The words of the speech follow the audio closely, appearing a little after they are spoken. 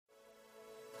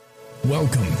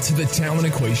Welcome to the Talent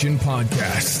Equation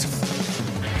Podcast.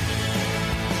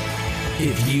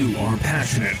 If you are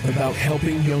passionate about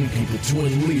helping young people to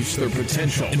unleash their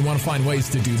potential and want to find ways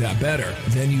to do that better,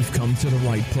 then you've come to the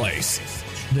right place.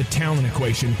 The Talent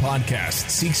Equation Podcast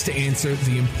seeks to answer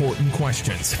the important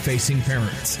questions facing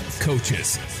parents,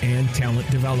 coaches, and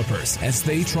talent developers as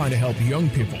they try to help young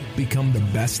people become the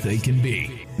best they can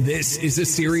be. This is a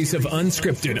series of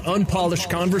unscripted, unpolished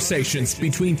conversations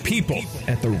between people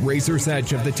at the razor's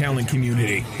edge of the talent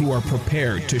community who are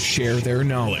prepared to share their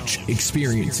knowledge,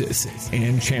 experiences,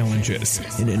 and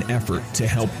challenges in an effort to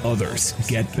help others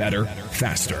get better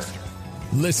faster.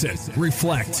 Listen,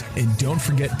 reflect, and don't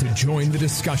forget to join the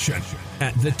discussion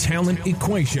at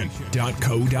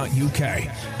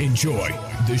thetalentequation.co.uk. Enjoy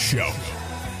the show.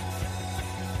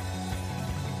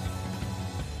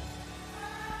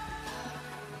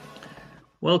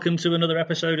 Welcome to another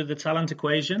episode of the Talent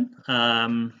Equation.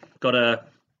 I'm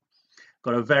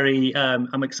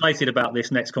excited about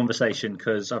this next conversation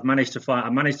because I managed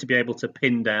to be able to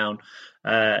pin down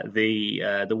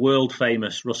the world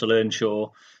famous Russell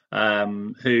Earnshaw,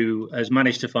 who has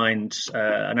managed to find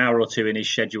an hour or two in his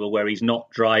schedule where he's not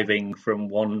driving from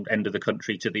one end of the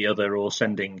country to the other or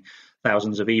sending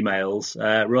thousands of emails.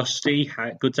 Rusty,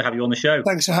 good to have you on the show.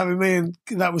 Thanks for having me, and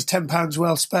that was £10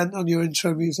 well spent on your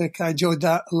intro music. I enjoyed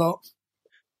that a lot.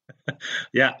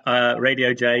 Yeah,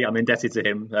 Radio J, I'm indebted to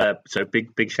him. So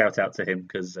big shout out to him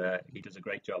because he does a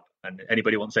great job. And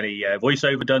anybody wants any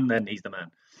voiceover done, then he's the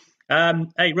man.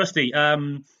 Hey, Rusty,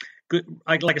 good.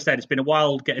 Like I said, it's been a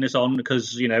while getting us on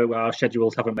because, you know, our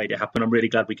schedules haven't made it happen. I'm really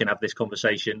glad we can have this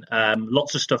conversation.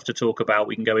 Lots of stuff to talk about.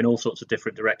 We can go in all sorts of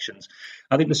different directions.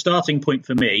 I think the starting point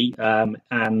for me,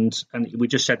 and we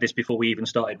just said this before we even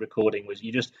started recording, was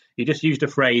you just used a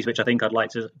phrase which I think I'd like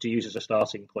to use as a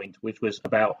starting point, which was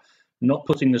about not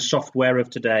putting the software of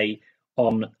today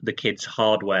on the kids'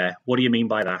 hardware. What do you mean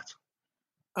by that?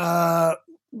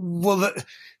 Well,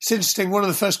 it's interesting. One of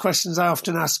the first questions I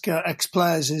often ask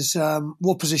ex-players is,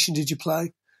 what position did you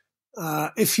play?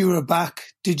 If you were a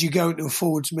back, did you go into a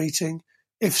forwards meeting?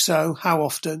 If so, how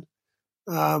often?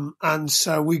 And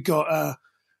so we got a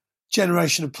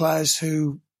generation of players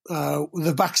who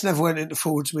the backs never went into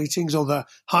forwards meetings, or the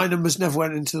high numbers never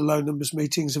went into the low numbers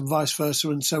meetings, and vice versa.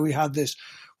 And so we had this.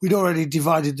 We'd already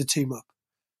divided the team up.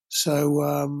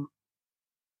 So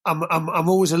I'm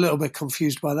always a little bit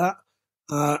confused by that.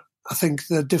 I think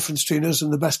the difference between us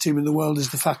and the best team in the world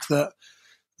is the fact that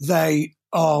they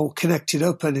are connected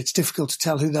up, and it's difficult to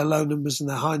tell who their low numbers and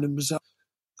their high numbers are.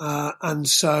 And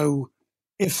so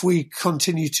if we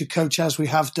continue to coach as we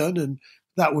have done, and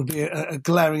that would be a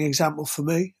glaring example for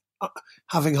me,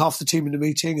 having half the team in the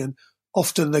meeting and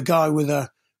often the guy with a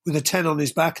 10 on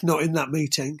his back not in that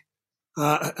meeting,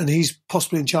 and he's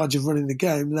possibly in charge of running the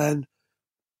game, then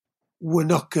we're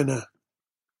not going to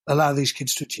allow these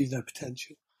kids to achieve their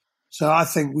potential. So I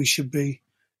think we should be,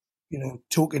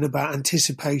 talking about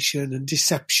anticipation and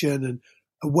deception and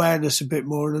awareness a bit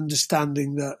more, and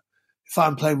understanding that if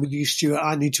I'm playing with you, Stuart,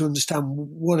 I need to understand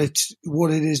what it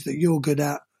is that you're good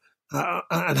at,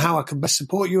 and how I can best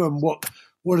support you, and what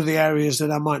are the areas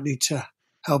that I might need to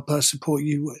help support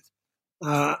you with.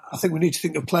 I think we need to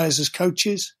think of players as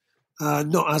coaches,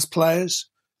 not as players.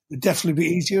 It would definitely be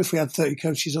easier if we had 30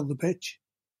 coaches on the pitch.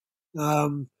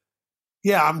 I'm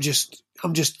just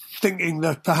thinking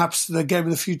that perhaps the game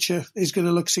of the future is going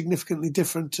to look significantly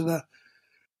different to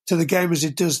the game as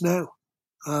it does now.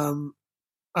 And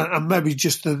maybe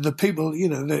just the people,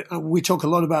 we talk a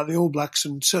lot about the All Blacks,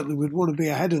 and certainly we'd want to be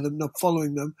ahead of them, not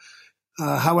following them.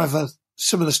 However,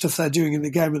 some of the stuff they're doing in the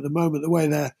game at the moment, the way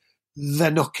they're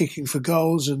not kicking for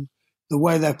goals, and the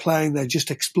way they're playing, they're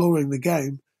just exploring the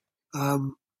game.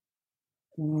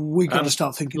 We got to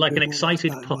start thinking. Like an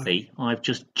excited puppy, I've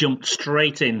just jumped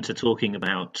straight into talking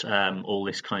about all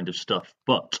this kind of stuff.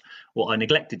 But what I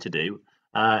neglected to do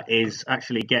is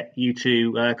actually get you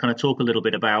to kind of talk a little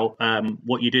bit about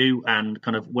what you do and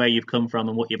kind of where you've come from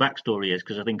and what your backstory is.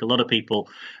 Because I think a lot of people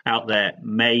out there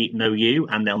may know you,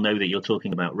 and they'll know that you're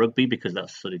talking about rugby because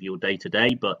that's sort of your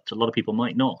day-to-day. But a lot of people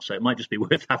might not. So it might just be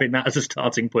worth having that as a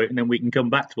starting point, and then we can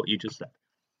come back to what you just said.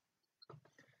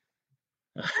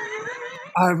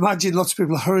 I imagine lots of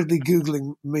people are hurriedly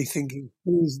Googling me thinking,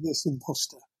 who is this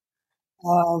imposter?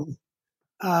 So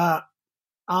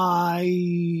I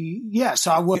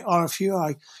work at RFU.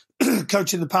 I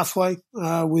coach in the pathway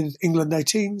with England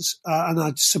 18s, and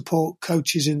I support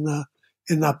coaches in that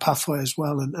pathway as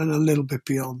well, and a little bit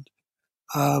beyond.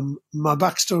 My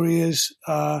backstory is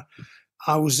I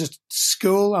was at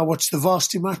school. I watched the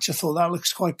varsity match. I thought that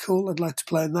looks quite cool. I'd like to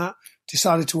play in that.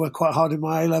 Decided to work quite hard in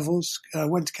my A-levels.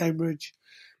 Went to Cambridge.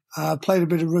 Played a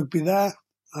bit of rugby there.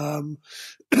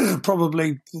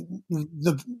 Probably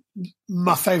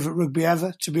my favourite rugby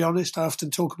ever, to be honest. I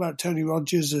often talk about Tony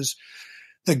Rogers as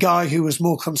the guy who was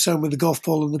more concerned with the golf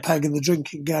ball and the peg and the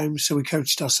drinking game, so we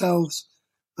coached ourselves.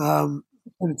 And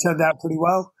it turned out pretty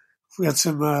well. We had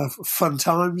some fun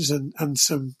times and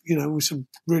some, some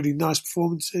really nice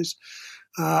performances.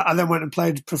 I then went and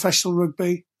played professional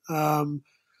rugby.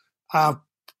 I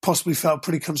possibly felt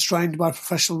pretty constrained by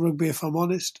professional rugby, if I'm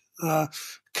honest.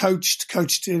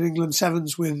 Coached in England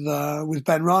Sevens with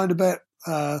Ben Ryan a bit.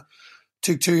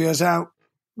 Took 2 years out.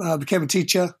 Became a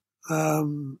teacher.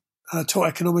 Taught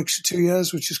economics for 2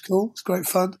 years, which is cool. It's great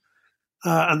fun.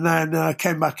 And then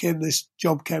came back in. This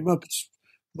job came up. It's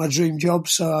my dream job,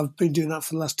 so I've been doing that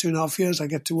for the last 2.5 years. I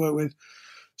get to work with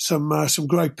some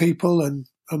great people and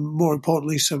more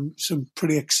importantly, some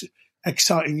pretty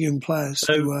exciting young players.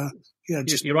 So,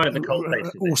 just you're right at the cold face.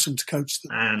 Awesome to coach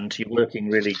them. And you're working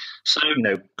really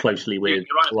closely with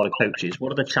a lot of coaches.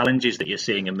 What are the challenges that you're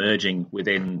seeing emerging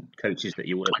within coaches that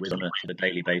you work with on a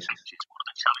daily basis?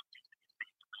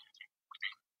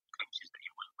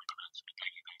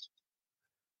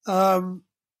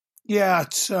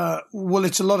 It's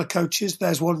a lot of coaches.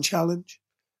 There's one challenge.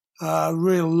 A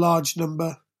real large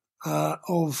number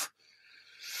of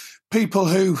people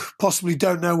who possibly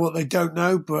don't know what they don't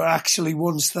know, but actually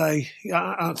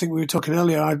I think we were talking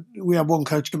earlier, we had one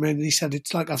coach come in and he said,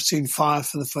 it's like I've seen fire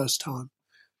for the first time.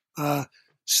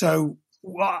 So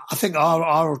I think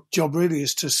our job really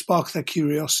is to spark their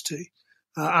curiosity.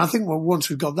 I think once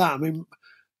we've got that,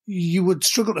 you would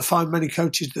struggle to find many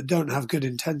coaches that don't have good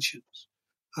intentions.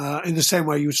 In the same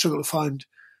way you would struggle to find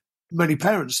many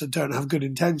parents that don't have good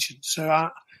intentions. So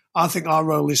I think our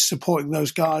role is supporting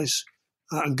those guys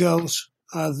and girls.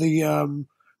 I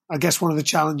guess one of the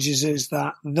challenges is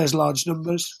that there's large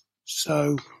numbers.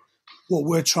 So what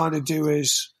we're trying to do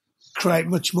is create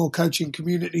much more coaching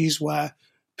communities where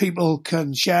people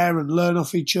can share and learn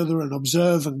off each other and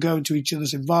observe and go into each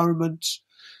other's environments.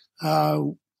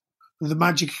 The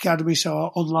Magic Academy, so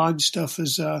our online stuff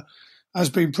has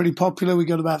been pretty popular. We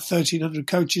got about 1,300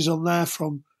 coaches on there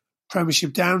from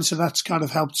Premiership down, so that's kind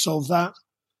of helped solve that.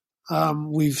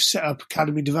 We've set up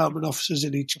academy development officers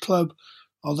in each club,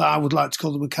 although I would like to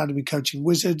call them academy coaching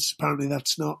wizards. Apparently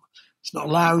it's not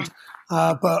allowed.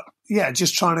 But yeah,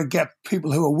 just trying to get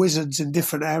people who are wizards in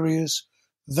different areas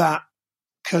that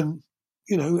can,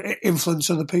 influence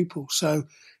other people. So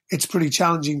it's pretty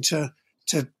challenging to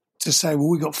say, well,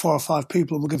 we got 4 or 5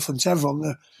 people and we're going to influence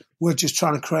everyone. We're just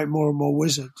trying to create more and more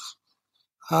wizards.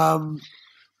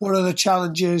 What are the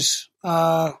challenges?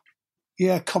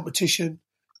 Competition,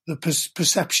 the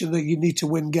perception that you need to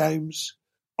win games,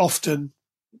 often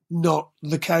not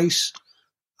the case.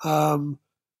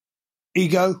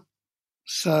 Ego.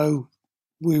 So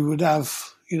we would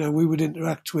have, we would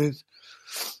interact with,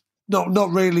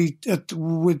 not really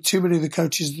with too many of the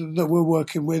coaches that we're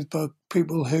working with, but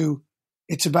people who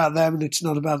it's about them and it's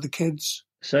not about the kids.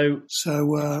 So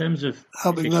in terms of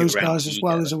helping those guys as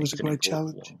well is always a great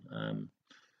challenge.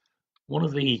 One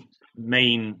of the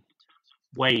main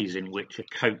ways in which a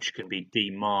coach can be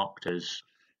demarked as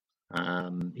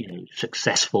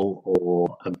successful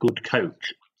or a good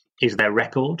coach is their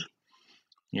record.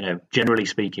 Generally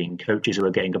speaking, coaches who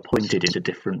are getting appointed into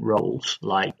different roles,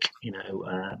 like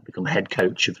become head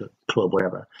coach of a club,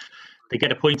 whatever, they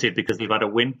get appointed because they've had a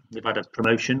win, they've had a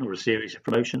promotion or a series of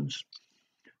promotions.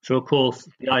 So, of course,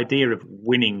 the idea of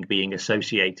winning being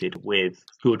associated with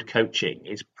good coaching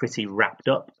is pretty wrapped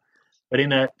up. But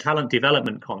in a talent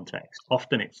development context,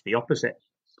 often it's the opposite.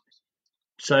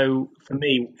 So for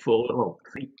me,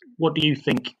 what do you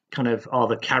think kind of are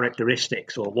the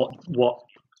characteristics, or what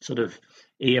sort of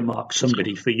earmarks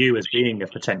somebody for you as being a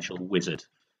potential wizard?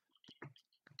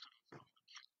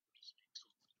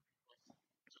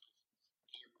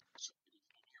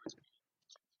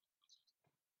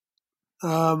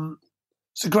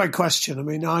 It's a great question.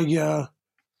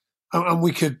 And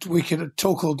we could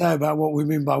talk all day about what we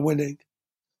mean by winning.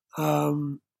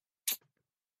 Our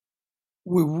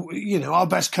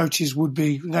best coaches would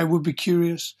be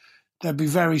curious. They'd be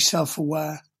very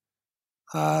self-aware.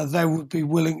 They would be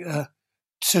willing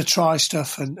to try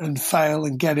stuff and fail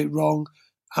and get it wrong,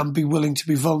 and be willing to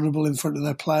be vulnerable in front of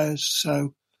their players.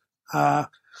 So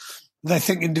they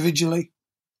think individually.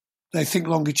 They think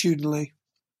longitudinally.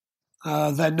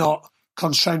 They're not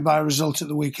constrained by a result at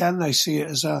the weekend. They see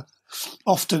it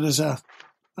often as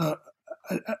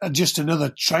just another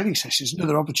training session, it's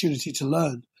another opportunity to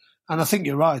learn. And I think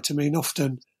you're right.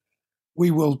 Often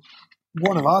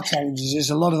one of our challenges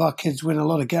is a lot of our kids win a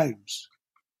lot of games.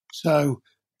 So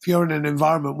if you're in an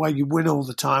environment where you win all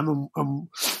the time and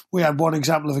we had one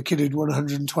example of a kid who'd won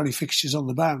 120 fixtures on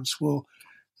the bounce. Well,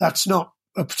 that's not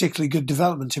a particularly good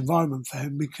development environment for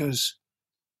him because,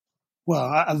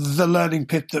 the learning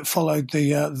pit that followed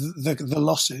the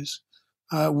losses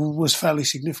was fairly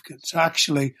significant. So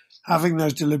actually having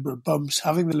those deliberate bumps,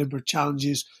 having the deliberate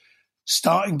challenges,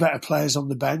 starting better players on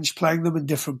the bench, playing them in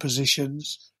different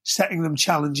positions, setting them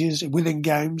challenges within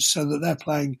games so that they're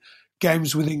playing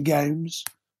games within games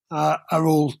are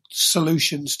all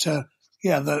solutions to,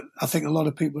 that I think a lot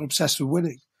of people are obsessed with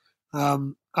winning.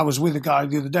 I was with a guy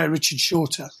the other day, Richard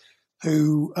Shorter,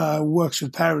 who works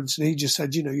with parents, and he just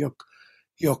said,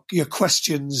 your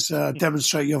questions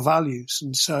demonstrate your values.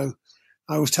 And so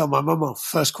I always tell my mum off.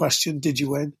 First question, did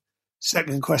you win?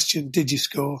 Second question, did you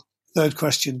score? Third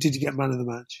question, did you get man of the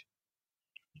match?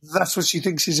 That's what she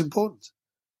thinks is important.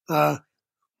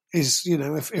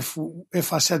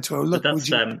 If I said to her, look,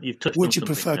 would you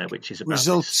prefer there, which is about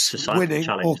results, winning,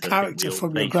 or character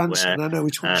from your grandson? I know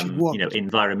which one she'd want.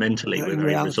 Environmentally, we're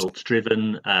very results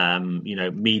driven.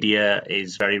 Media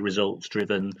is very results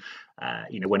driven.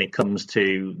 When it comes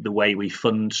to the way we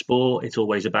fund sport, it's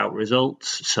always about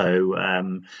results.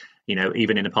 So,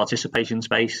 even in a participation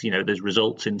space, there's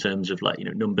results in terms of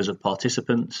numbers of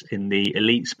participants. In the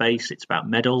elite space, it's about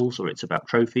medals or it's about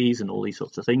trophies and all these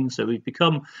sorts of things. So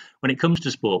when it comes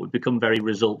to sport, we've become very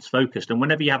results focused. And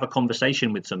whenever you have a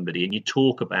conversation with somebody and you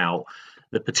talk about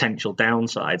the potential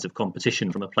downsides of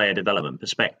competition from a player development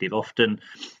perspective, often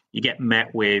you get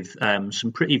met with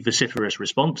some pretty vociferous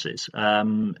responses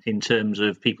in terms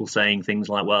of people saying things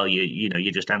like, well,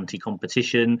 you're just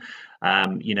anti-competition,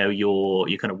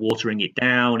 you're kind of watering it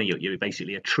down, you're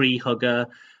basically a tree hugger.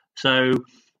 So,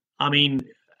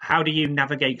 how do you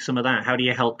navigate some of that? How do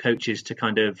you help coaches to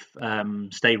kind of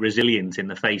stay resilient in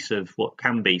the face of what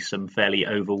can be some fairly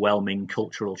overwhelming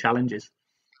cultural challenges?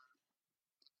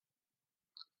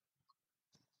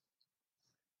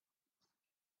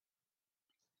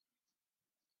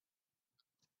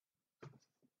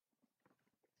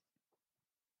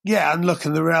 Yeah, and look,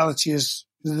 and the reality is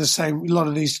the same. A lot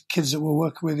of these kids that we're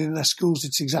working with in their schools,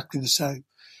 it's exactly the same.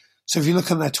 So if you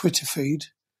look on their Twitter feed,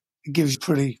 it gives you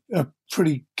a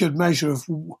pretty good measure of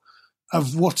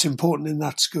what's important in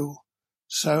that school.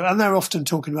 So, and they're often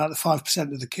talking about the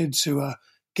 5% of the kids who are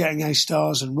getting A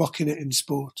stars and rocking it in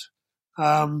sport.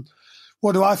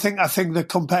 What do I think? I think the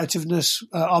competitiveness,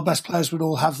 our best players would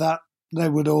all have that. They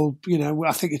would all,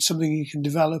 I think it's something you can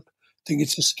develop. I think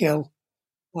it's a skill.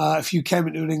 If you came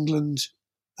into an England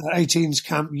 18s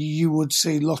camp, you would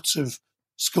see lots of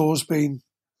scores being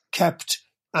kept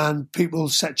and people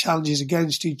set challenges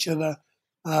against each other.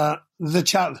 As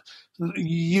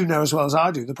well as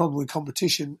I do, the problem with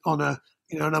competition and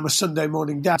I'm a Sunday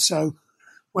morning dad, so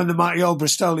when the mighty old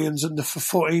Bristolians and the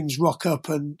 14s rock up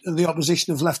and the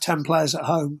opposition have left 10 players at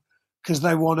home because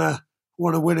they want to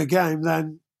win a game,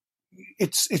 then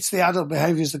it's the adult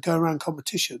behaviours that go around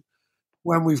competition.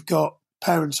 When we've got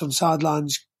parents on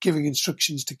sidelines giving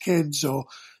instructions to kids, or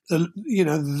the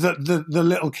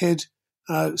little kid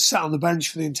sat on the bench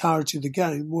for the entirety of the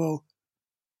game. Well,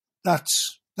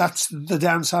 that's the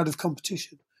downside of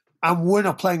competition. And we're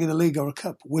not playing in a league or a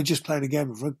cup. We're just playing a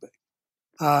game of rugby.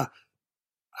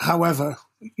 However,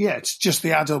 it's just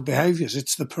the adult behaviours.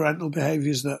 It's the parental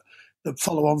behaviours that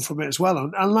follow on from it as well.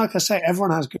 And like I say, everyone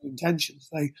has good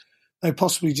intentions. They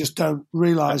possibly just don't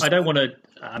realise. I don't want to.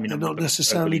 They're not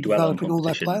necessarily developing all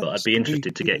their players. But I'd be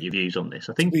interested to get your views on this.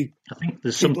 I think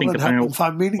there's something about help them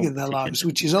find meaning in their lives,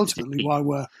 which is ultimately why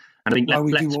we're. And I think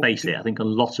let's face it. I think a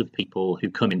lot of people who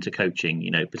come into coaching,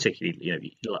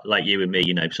 particularly like you and me,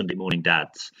 Sunday morning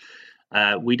dads,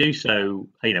 we do so.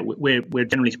 We're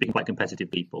generally speaking quite competitive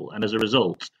people, and as a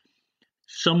result,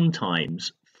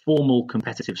 sometimes formal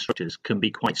competitive structures can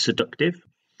be quite seductive.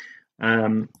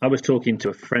 I was talking to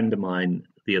a friend of mine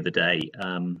the other day.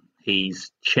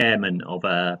 He's chairman of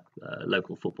a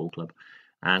local football club,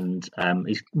 and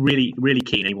he's really, really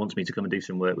keen. He wants me to come and do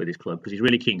some work with his club because he's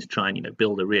really keen to try and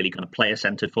build a really kind of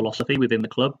player-centered philosophy within the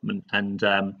club, and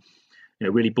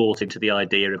really bought into the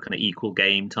idea of kind of equal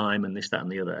game time and this, that,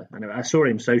 and the other. And I saw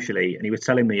him socially, and he was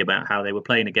telling me about how they were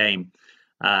playing a game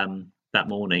that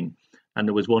morning. And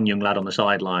there was one young lad on the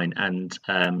sideline, and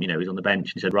he was on the bench.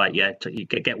 And he said, "Right, you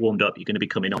get warmed up. You're going to be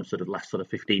coming on last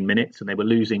 15 minutes." And they were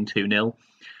losing 2-0,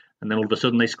 and then all of a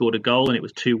sudden they scored a goal, and it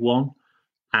was 2-1.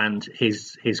 And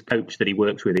his coach that he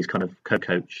works with, his kind of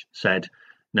co-coach, said,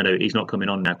 "No, he's not coming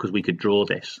on now because we could draw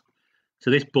this."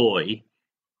 So this boy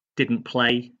didn't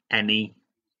play any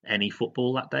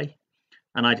football that day.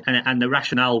 And the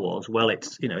rationale was, well,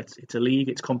 it's a league,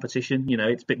 it's competition,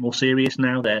 it's a bit more serious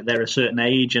now. They're a certain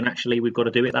age, and actually we've got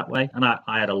to do it that way. And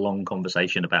I had a long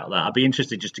conversation about that. I'd be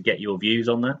interested just to get your views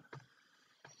on that.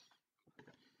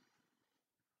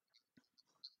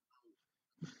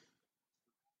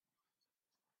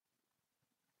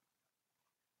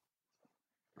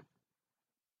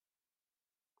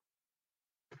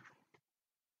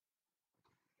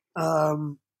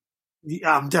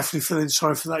 Yeah, I'm definitely feeling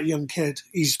sorry for that young kid.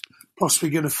 He's possibly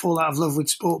going to fall out of love with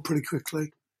sport pretty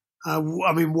quickly.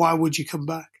 Why would you come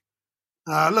back?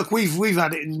 Look, we've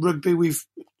had it in rugby. We've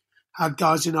had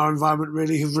guys in our environment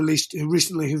really who've released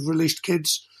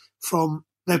kids from.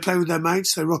 They play with their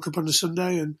mates. They rock up on a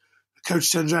Sunday, and the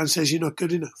coach turns around and says, "You're not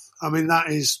good enough." I mean,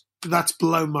 that's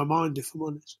blown my mind, if I'm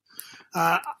honest.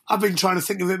 I've been trying to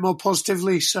think of it more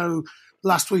positively. So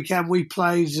last weekend we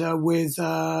played with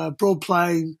Broad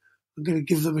Plain. I'm going to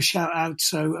give them a shout out.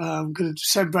 So I'm going to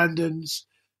St Brendan's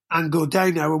and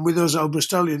Gordano, and with us Old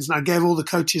Bristolians. And I gave all the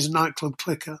coaches a nightclub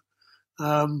clicker.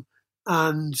 And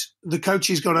the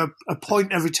coaches got a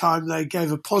point every time they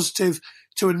gave a positive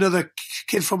to another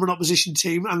kid from an opposition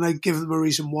team, and they give them a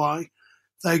reason why.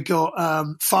 They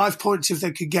got 5 points if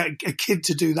they could get a kid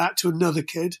to do that to another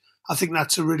kid. I think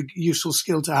that's a really useful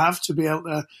skill to have, to be able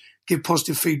to give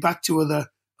positive feedback to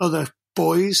other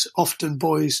boys. Often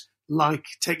boys like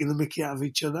taking the mickey out of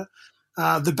each other.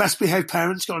 The best behaved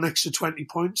parents got an extra 20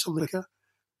 points on the clicker.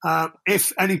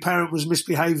 If any parent was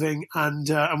misbehaving,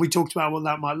 and we talked about what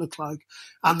that might look like,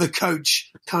 and the coach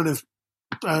kind of,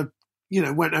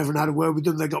 went over and had a word with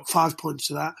them, they got 5 points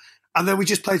to that. And then we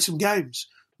just played some games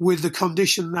with the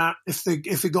condition that if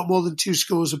it got more than 2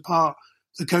 scores apart,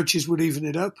 the coaches would even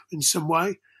it up in some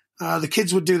way. The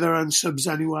kids would do their own subs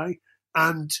anyway,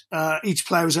 and each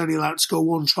player was only allowed to score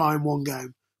 1 try in 1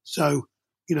 game. So,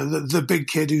 the big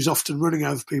kid who's often running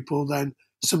over people, then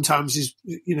sometimes his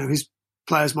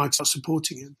players might start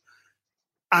supporting him.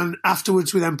 And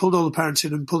afterwards, we then pulled all the parents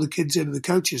in and pulled the kids in and the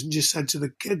coaches and just said to the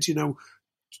kids,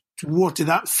 what did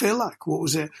that feel like? What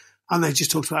was it? And they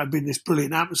just talked about it being this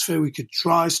brilliant atmosphere. We could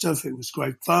try stuff. It was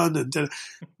great fun. And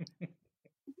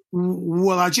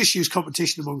well, I just used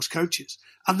competition amongst coaches.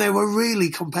 And they were really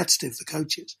competitive, the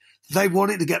coaches. They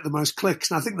wanted to get the most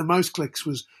clicks. And I think the most clicks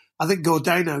was,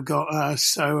 Gordano got,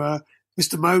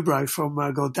 Mr. Mowbray from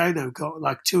Gordano got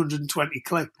like 220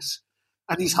 clicks.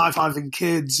 And he's high-fiving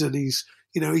kids, and he's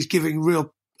giving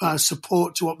real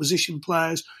support to opposition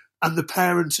players, and the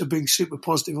parents are being super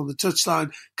positive on the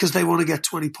touchline because they want to get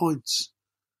 20 points.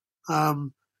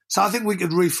 So I think we could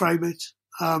reframe it.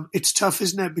 It's tough,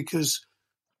 isn't it? Because,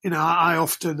 I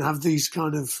often have these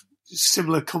kind of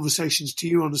similar conversations to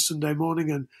you on a Sunday morning,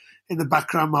 and in the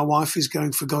background, my wife is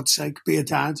going, for God's sake, be a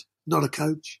dad, not a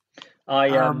coach.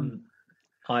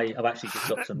 I've actually just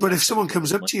got some. But if someone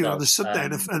comes up to you on a Sunday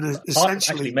and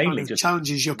essentially kind of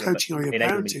challenges your coaching or your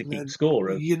parenting,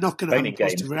 then you're not going to have a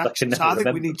positive reaction. So I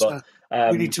think we need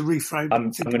to reframe.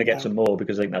 I'm going to get some more,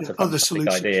 because I think that's a fantastic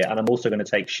idea, and I'm also going to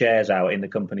take shares out in the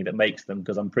company that makes them,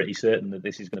 because I'm pretty certain that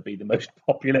this is going to be the most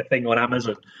popular thing on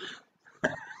Amazon.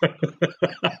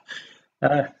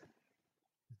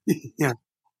 Yeah.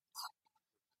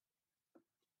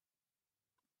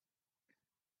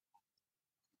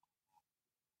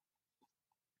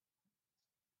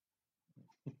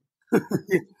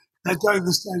 They're going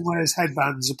the same way as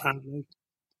headbands, apparently.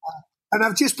 And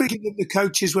I've just been giving the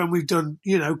coaches when we've done,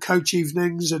 coach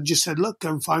evenings, and just said, look, go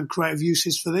and find creative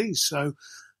uses for these. So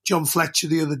John Fletcher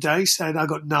the other day said I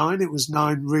got 9. It was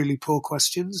 9 really poor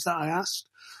questions that I asked.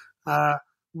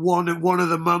 One of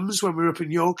the mums, when we were up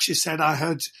in Yorkshire, said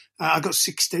I got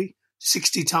 60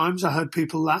 times I heard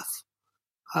people laugh.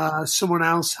 Someone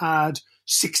else had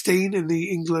 16 in the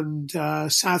England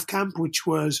South Camp, which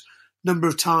was number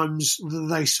of times that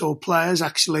they saw players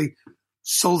actually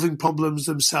solving problems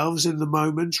themselves in the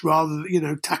moment, rather,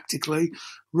 tactically,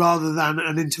 rather than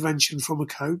an intervention from a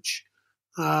coach.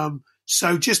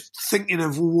 So just thinking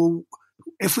of, well,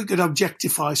 if we could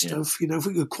objectify stuff, if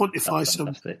we could quantify some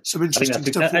interesting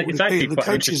stuff, it's actually the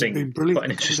coaches have been brilliant. Quite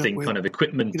an interesting kind of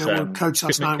equipment. Coach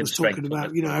last night was talking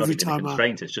about, every time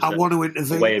I want to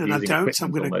intervene and I don't,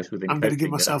 I'm going to give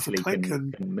myself a click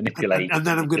and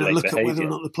then I'm going to look at whether or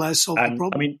not the players solve the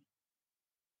problem.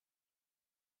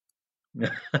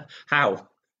 How?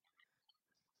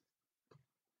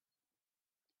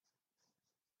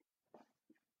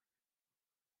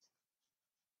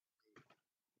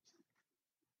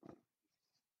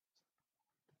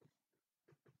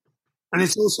 And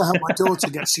it's also helped my daughter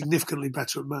get significantly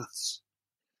better at maths.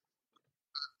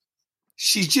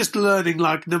 She's just learning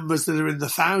like numbers that are in the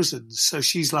thousands. So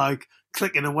she's like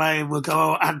clicking away, and we'll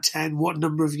go, add 10. What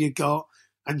number have you got?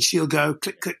 and she'll go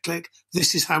click, click, click.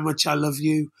 This is how much I love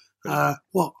you.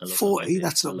 40?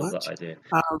 That's not much. That idea.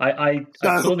 I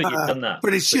saw that you've done that.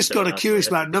 But it's just got her curious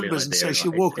about numbers, and so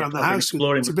she'll walk around the house with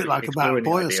it. It's a bit like about a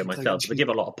boy or something. Myself. I give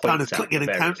a lot of points out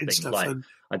and counting stuff. Like,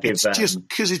 I give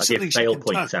fail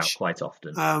points out quite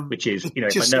often, which is, if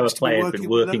I know a player's been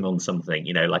working on something,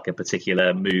 like a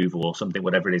particular move or something,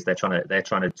 whatever it is they're trying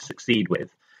to succeed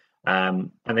with, and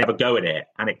they have a go at it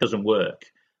and it doesn't work.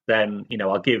 Then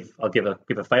I'll give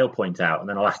a fail point out, and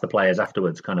then I'll ask the players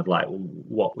afterwards, kind of like,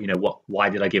 why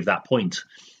did I give that point?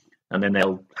 And then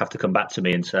they'll have to come back to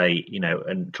me and say,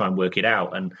 and try and work it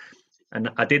out. And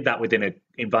I did that within an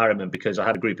environment because I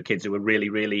had a group of kids who were really,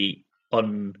 really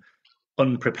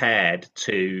unprepared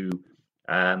to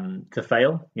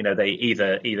fail. They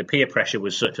either peer pressure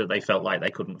was such that they felt like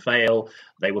they couldn't fail.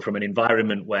 They were from an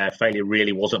environment where failure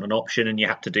really wasn't an option, and you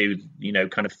had to do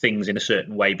kind of things in a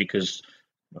certain way because,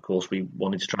 of course, we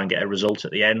wanted to try and get a result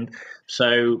at the end.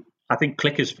 So I think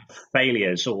clickers for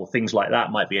failures or things like that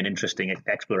might be an interesting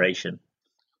exploration.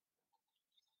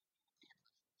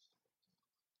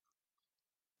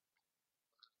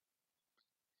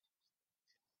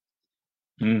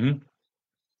 Mm-hmm.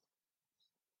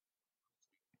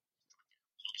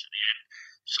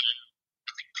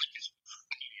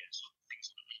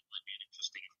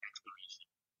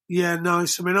 Yeah,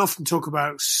 nice. I mean, I often talk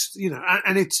about,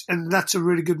 and that's a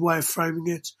really good way of framing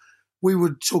it. We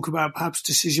would talk about perhaps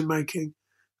decision making.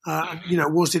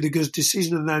 Was it a good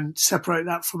decision, and then separate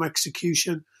that from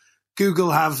execution.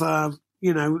 Google have, a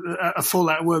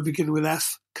four-letter word beginning with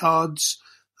F, cards.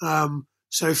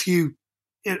 So if you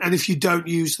don't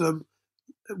use them,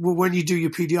 when you do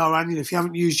your PDR annually, if you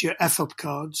haven't used your F-up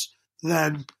cards,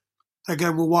 then they're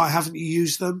going, well, why haven't you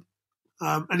used them?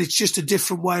 And it's just a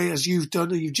different way, as you've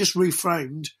done, and you've just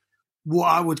reframed what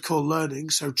I would call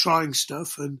learning, so trying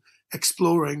stuff and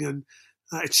exploring, and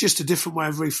it's just a different way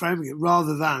of reframing it,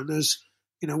 rather than as,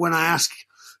 when I ask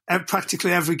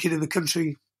practically every kid in the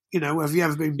country, have you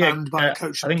ever been banned by a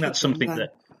coach? I think that's something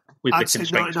that, with the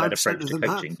constraints-led approach to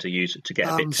coaching, to use to get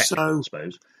a bit technical, I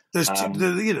suppose. There's one of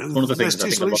the things I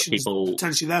think a lot of people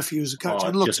potentially there for you as a coach,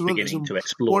 and just beginning to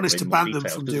explore. One is to ban them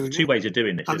from doing it. Two ways of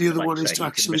doing this, and the other one is to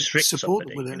actually support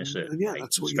them with it. And yeah,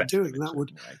 that's what you're doing. That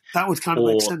would kind of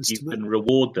make sense to me. Or you can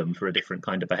reward them for a different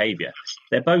kind of behaviour.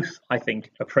 They're both, I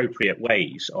think, appropriate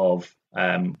ways of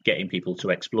getting people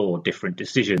to explore different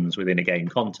decisions within a game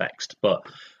context, but.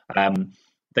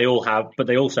 They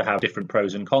also have different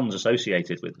pros and cons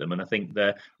associated with them. And I think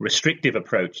the restrictive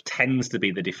approach tends to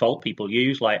be the default people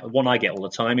use. Like one I get all the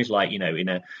time is like, in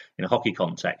a hockey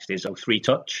context is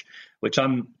 3-touch, which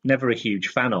I'm never a huge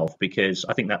fan of because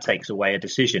I think that takes away a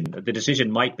decision. The decision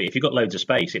might be, if you've got loads of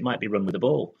space, it might be run with the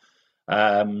ball.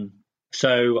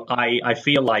 So I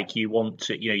feel like you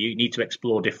need to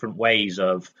explore different ways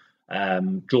of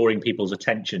drawing people's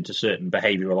attention to certain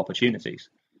behavioural opportunities.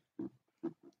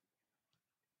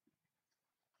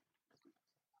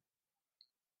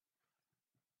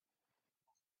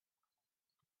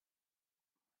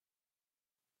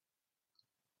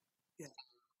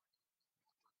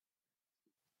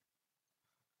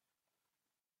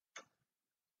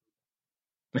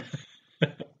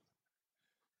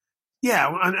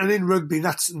 Yeah, and in rugby,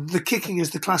 that's the kicking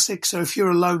is the classic. So if you're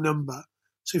a low number,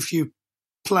 so if you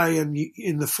play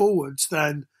in the forwards,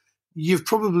 then you've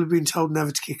probably been told never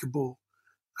to kick a ball.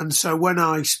 And so when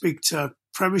I speak to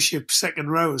Premiership second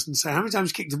rowers and say, how many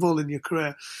times you kicked the ball in your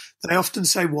career? They often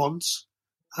say once,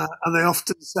 and they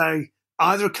often say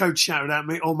either a coach shouted at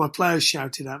me or my players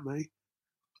shouted at me.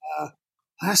 I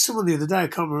asked someone the other day, I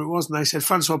can't remember who it was, and they said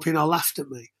Francois Pienaar laughed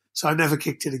at me, so I never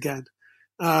kicked it again.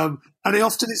 And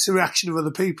often it's the reaction of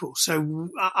other people. So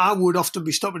I would often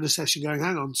be stopping the session going,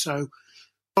 hang on, so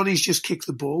Johnny's just kicked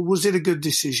the ball. Was it a good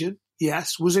decision?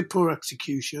 Yes. Was it poor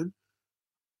execution?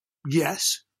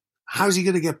 Yes. How's he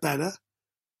going to get better?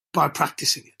 By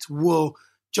practicing it. Well,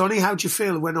 Johnny, how do you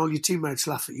feel when all your teammates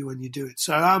laugh at you when you do it?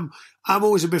 So I'm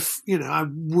always a bit, I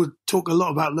would talk a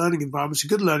lot about learning environments. A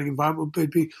good learning environment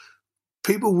would be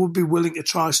people would be willing to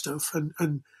try stuff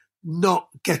and not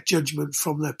get judgment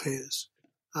from their peers.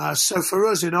 So for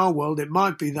us in our world, it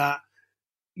might be that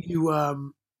you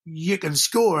can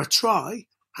score a try.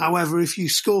 However, if you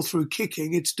score through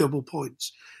kicking, it's double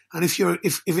points. And if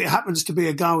it happens to be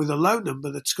a guy with a low number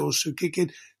that scores through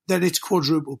kicking, then it's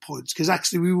quadruple points. Because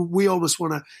actually, we almost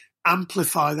want to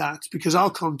amplify that because our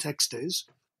context is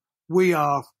we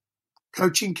are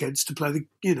coaching kids to play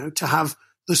to have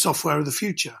the software of the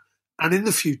future. And in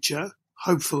the future,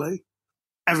 hopefully,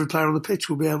 every player on the pitch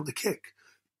will be able to kick.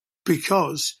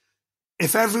 Because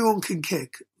if everyone can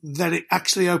kick, then it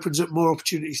actually opens up more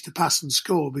opportunities to pass and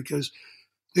score because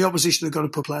the opposition are going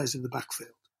to put players in the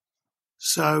backfield.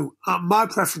 So my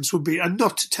preference would be, and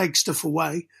not to take stuff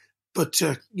away, but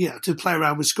to play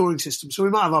around with scoring systems. So we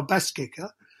might have our best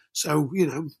kicker. So,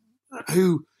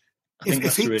 who,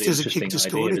 if he does a kick to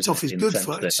score and it's off his good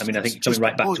foot. I think coming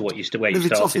right back to where you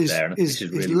started there, and I think this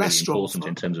is really, really important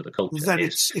in terms of the culture. Then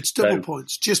it's double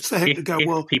points, just for him to go,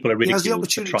 well, people are he has the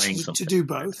opportunity to do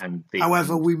both.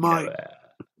 However, we might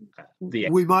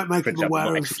make him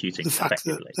aware of the fact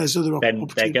that there's other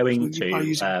opportunities. Then they're going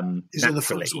to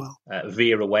naturally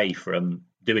veer away from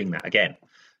doing that again.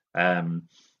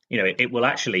 It will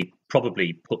actually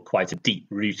probably put quite a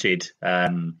deep-rooted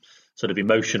sort of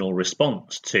emotional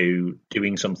response to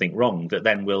doing something wrong that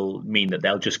then will mean that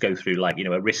they'll just go through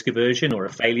a risk aversion or a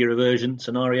failure aversion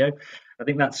scenario. I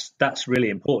think that's really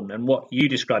important. And what you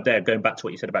described there, going back to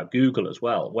what you said about Google as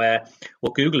well, where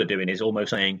what Google are doing is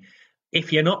almost saying,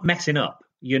 if you're not messing up,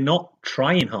 you're not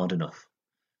trying hard enough.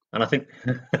 And I think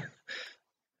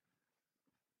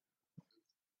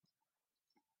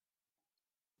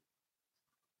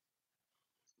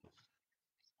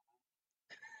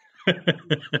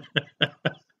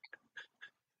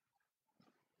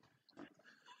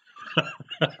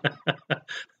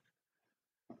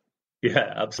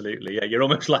yeah, absolutely. Yeah, you're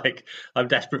almost like, I'm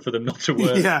desperate for them not to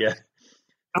work. Yeah.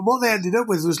 And what they ended up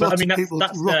with was lots of people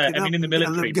rocking up in the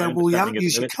military, and go, well, you haven't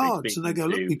used your cards. And they go,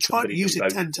 look, we tried to use it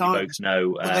 10 times.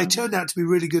 But they turned out to be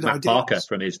really good ideas. Parker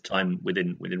from his time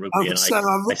within rugby. I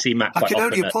see Matt quite often. I can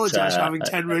only apologise for having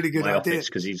 10 really good ideas.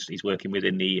 Because he's working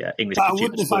within the English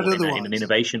Institute of Sport in an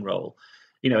innovation role.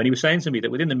 And he was saying to me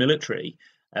that within the military,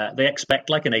 they expect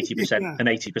like an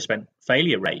 80%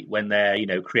 failure rate when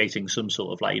they're creating some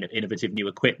sort of innovative new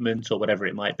equipment or whatever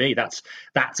it might be. That's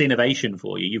innovation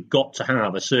for you. You've got to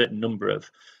have a certain number of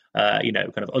kind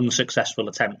of unsuccessful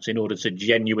attempts in order to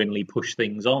genuinely push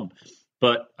things on.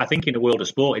 But I think in the world of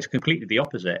sport, it's completely the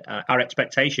opposite. Our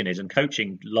expectation is, and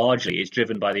coaching largely is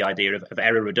driven by the idea of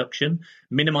error reduction,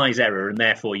 minimize error, and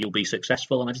therefore you'll be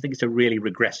successful. And I just think it's a really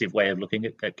regressive way of looking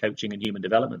at coaching and human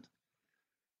development.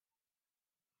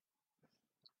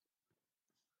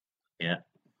 Yeah.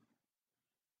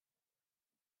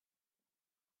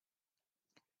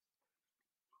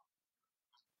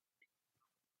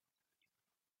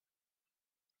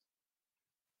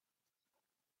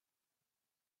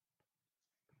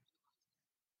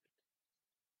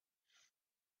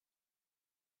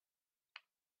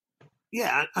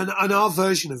 Yeah, and our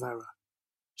version of error.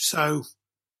 So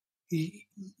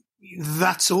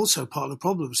that's also part of the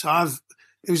problem. So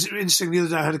it was interesting the other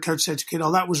day, I had a coach say to a kid,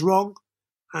 "Oh, that was wrong."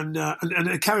 And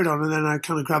it carried on, and then I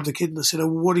kind of grabbed the kid and I said, "Oh,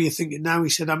 what are you thinking now?" He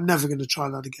said, "I'm never going to try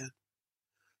that again."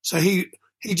 So he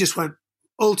just went,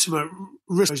 ultimate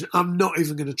risk. I'm not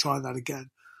even going to try that again.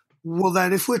 Well,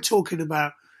 then, if we're talking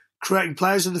about creating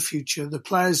players in the future, the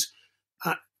players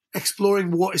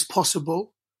exploring what is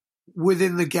possible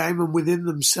within the game and within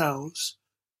themselves,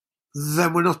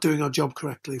 then we're not doing our job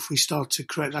correctly if we start to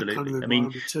create that kind of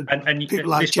environment. And people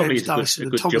like James Dyson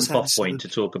and Thomas jump off point to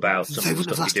talk about some of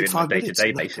the stuff you do on a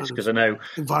day-to-day basis, because I know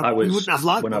when I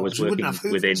was working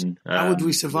within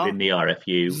the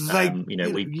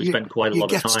RFU, we spent quite a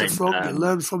lot of time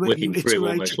working through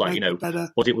almost what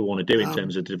did we want to do in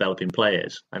terms of developing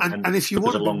players. And if you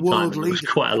want a long time, there was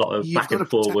quite a lot of back and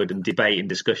forward and debate and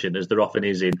discussion, as there often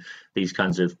is in these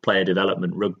kinds of player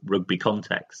development rugby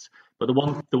contexts. But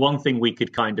the one thing we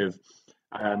could kind of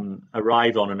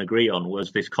arrive on and agree on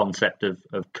was this concept of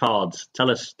cards.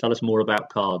 Tell us more about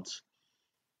cards.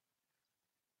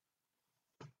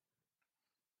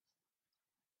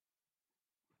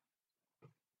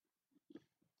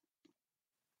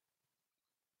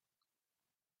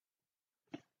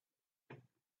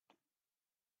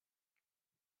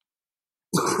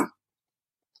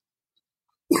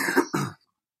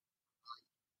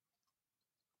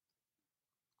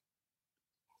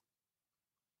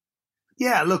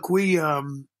 Yeah, look,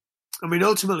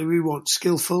 ultimately we want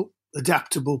skillful,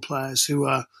 adaptable players who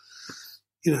are,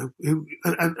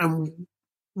 and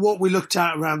what we looked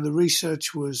at around the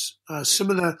research was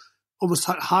some of the almost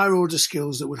higher order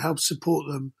skills that would help support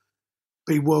them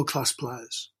be world-class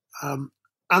players. And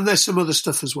there's some other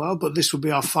stuff as well, but this would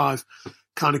be our 5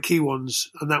 kind of key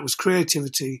ones. And that was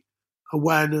creativity,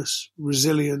 awareness,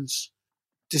 resilience,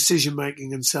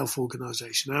 decision-making, and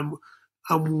self-organization.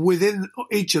 And within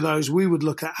each of those, we would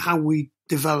look at how we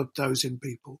develop those in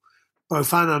people,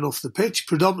 both on and off the pitch,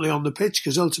 predominantly on the pitch,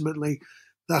 because ultimately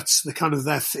that's the kind of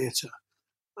their theatre.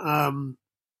 And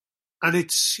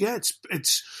it's helped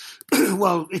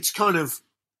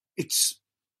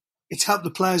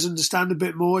the players understand a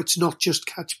bit more. It's not just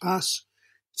catch pass.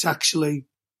 It's actually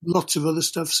lots of other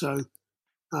stuff. So,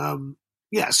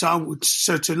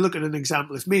 So to look at an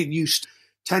example, if me and you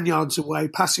 10 yards away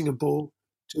passing a ball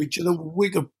to each other, we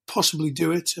could possibly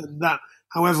do it. And that,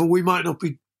 however, we might not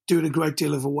be doing a great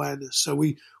deal of awareness. So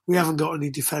we haven't got any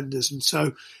defenders. And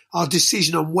so our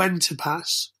decision on when to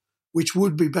pass, which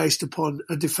would be based upon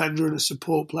a defender and a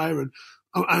support player and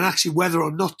actually whether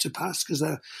or not to pass, because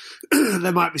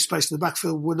there might be space in the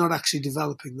backfield, we're not actually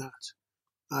developing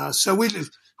that. So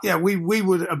we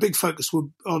would, a big focus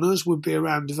on us would be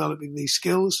around developing these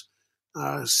skills,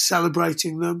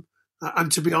 celebrating them.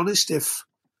 And to be honest, if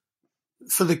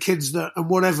for the kids that, and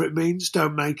whatever it means,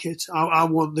 don't make it, I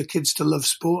want the kids to love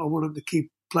sport. I want them to keep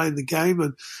playing the game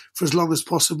and for as long as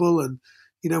possible. And,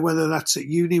 whether that's at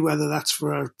uni, whether that's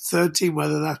for a third team,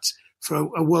 whether that's for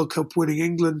a World Cup winning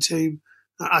England team,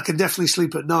 I can definitely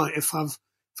sleep at night if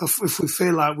we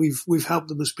feel like we've helped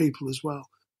them as people as well.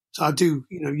 So I do,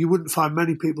 you wouldn't find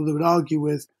many people that would argue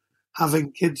with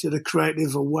having kids that are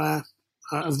creative, aware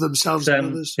of themselves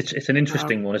and others. It's an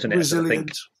interesting one, isn't it?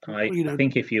 Resilient. I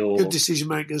think if you're good decision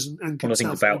makers and one of the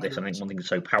things about this, I think one thing that's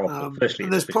so powerful. Firstly,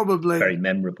 there's probably very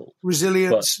memorable.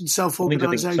 Resilience and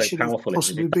self-organisation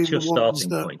possibly being the ones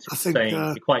that I think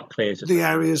you're quite clear the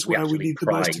areas where we need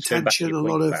the most attention. A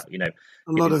lot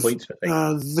of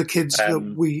the kids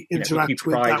that we interact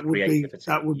with,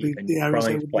 that would be the areas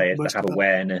that would players be most that have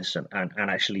awareness and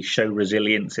actually show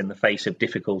resilience in the face of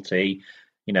difficulty.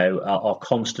 Are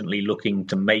constantly looking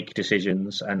to make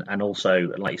decisions and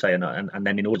also, like you say, and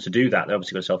then in order to do that, they're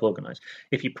obviously got to self-organise.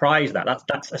 If you prize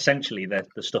that's essentially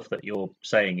the stuff that you're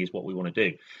saying is what we want to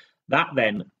do. That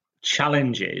then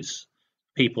challenges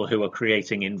people who are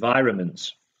creating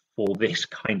environments for this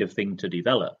kind of thing to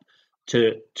develop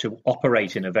to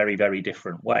operate in a very, very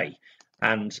different way.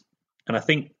 And I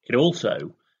think it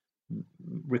also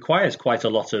requires quite a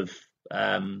lot of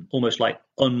almost like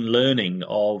unlearning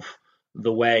of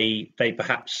the way they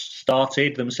perhaps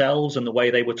started themselves and the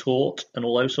way they were taught and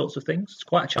all those sorts of things. It's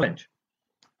quite a challenge.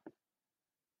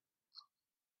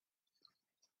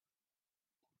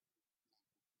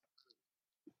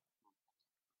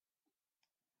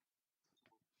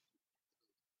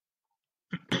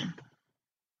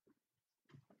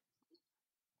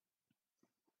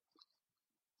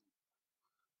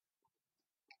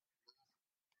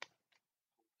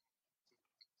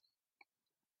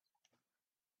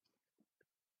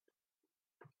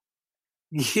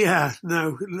 Yeah,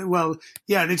 no, well,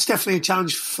 yeah, and it's definitely a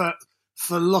challenge for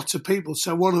lots of people.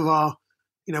 So one of our,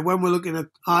 when we're looking at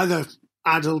either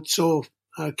adults or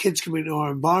kids coming into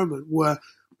our environment, we're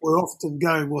often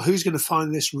going, well, who's going to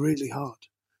find this really hard?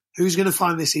 Who's going to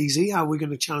find this easy? How are we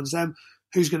going to challenge them?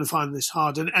 Who's going to find this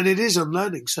hard? And it is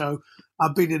unlearning. So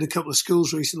I've been in a couple of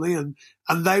schools recently and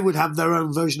they would have their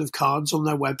own version of cards on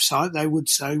their website. They would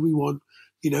say, we want,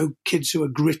 kids who are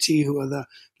gritty, who are the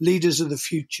leaders of the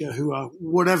future, who are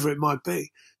whatever it might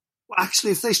be. Well,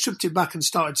 actually, if they stripped it back and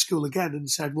started school again and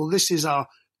said, well, this is our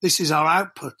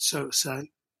output, so to say,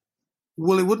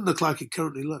 well, it wouldn't look like it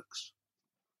currently looks.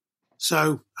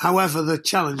 So, however, the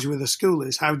challenge with a school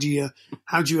is how do you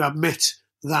admit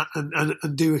that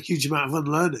and do a huge amount of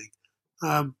unlearning?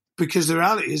 Because the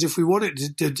reality is, if we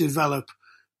wanted to develop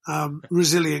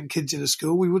resilient kids in a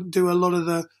school, we wouldn't do a lot of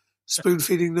the spoon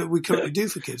feeding that we currently do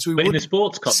for kids. We but in the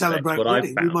sports context, celebrate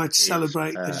winning. We might is,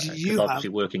 celebrate, as you have,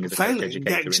 working as a failing and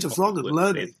getting stuff wrong and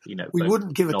learning. We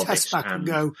wouldn't give a test back and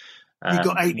go, you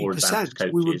got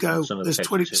 80%. We would go, there's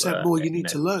 20% more you need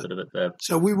to learn.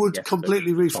 So we would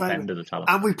completely reframe it.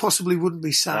 And we possibly wouldn't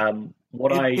be sat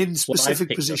in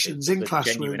specific positions, in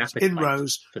classrooms, in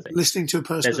rows, listening to a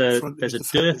person at the front. There's a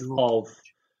dearth of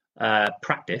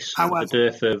practice, however, a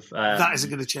dearth of that isn't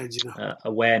going to change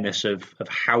awareness of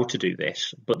how to do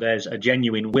this, but there's a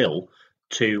genuine will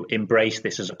to embrace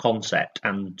this as a concept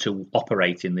and to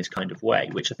operate in this kind of way,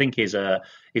 which I think is a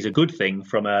good thing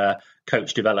from a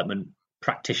coach development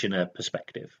practitioner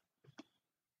perspective.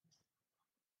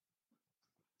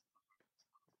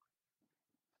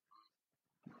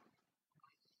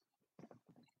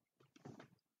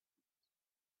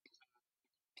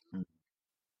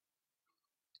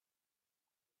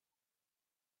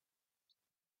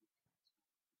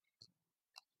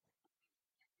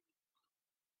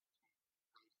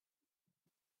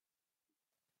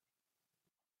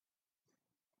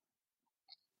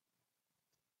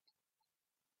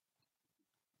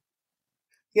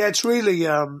 Yeah, it's really,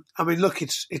 look,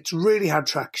 it's really had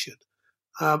traction.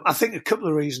 I think a couple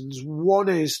of reasons. One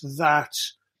is that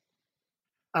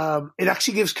it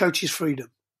actually gives coaches freedom.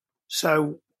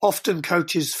 So often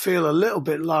coaches feel a little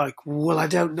bit like, well, I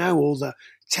don't know all the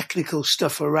technical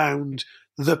stuff around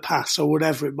the pass or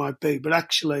whatever it might be. But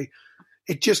actually,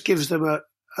 it just gives them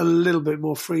a little bit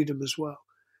more freedom as well.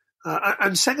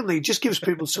 And secondly, it just gives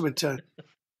people something to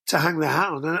hang their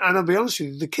hat on. And I'll be honest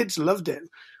with you, the kids loved it.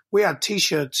 We had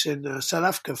T-shirts in South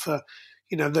Africa for,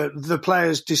 the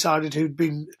players decided who'd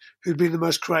been the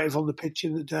most creative on the pitch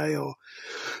in the day, or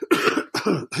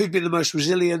who'd been the most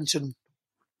resilient and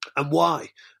why.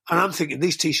 And I'm thinking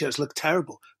these T-shirts look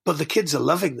terrible, but the kids are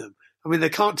loving them. I mean, they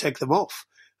can't take them off.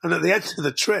 And at the end of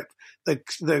the trip,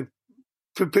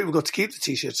 people got to keep the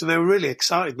T-shirts, and they were really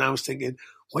excited. And I was thinking,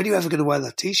 when are you ever going to wear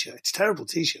that T-shirt? It's a terrible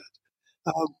T-shirt.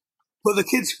 But the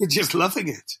kids were just loving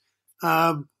it.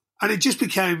 And it just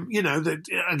became,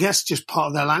 I guess just part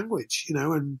of their language,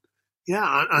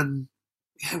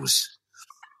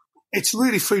 it's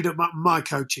really freed up my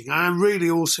coaching. And I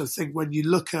really also think when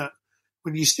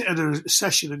you sit in a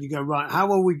session and you go, right,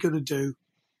 how are we going to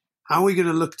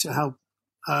look to help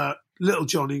little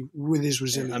Johnny with his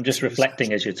resilience? I'm just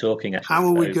reflecting as you're talking. Actually, how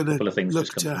are we going to a couple of things look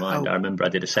just come to to mind. help, I remember I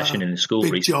did a session in a school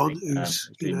Big recently. John,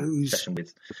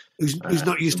 who's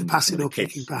not used to passing or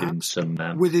kicking, perhaps,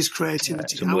 with his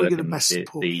creativity. How are we going to best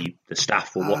support the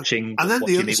staff were watching and then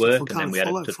me work, and then we had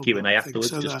a Q&A afterwards,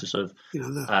 just to sort of say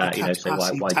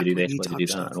why do you do this, why do you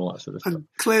do that, and all that sort of stuff. And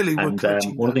clearly, one of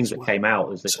the things that came out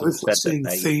was they said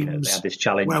that they had this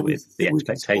challenge with the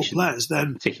expectations,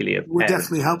 particularly of we're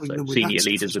definitely helping them with senior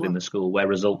leaders within the school, where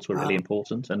results were really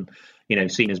important, and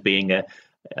seen as being a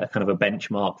kind of a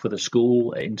benchmark for the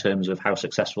school in terms of how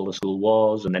successful the school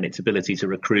was, and then its ability to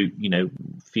recruit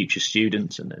future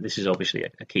students, and this is obviously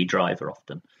a key driver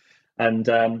often. And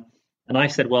I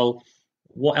said, well,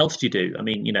 what else do you do? I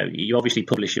mean, you obviously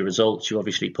publish your results, you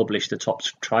obviously publish the top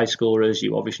try scorers,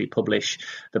 you obviously publish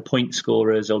the point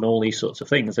scorers, and all these sorts of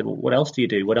things. I said, well, what else do you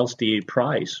do? What else do you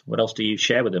prize? What else do you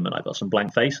share with them? And I got some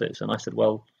blank faces, and I said,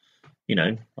 well,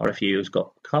 RFU has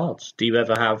got cards. Do you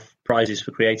ever have prizes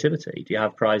for creativity? Do you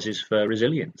have prizes for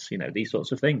resilience? These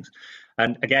sorts of things.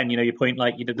 And again, your point,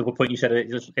 like the point you said,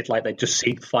 it's like they've just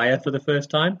seen fire for the first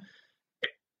time.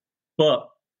 But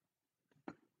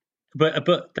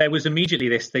there was immediately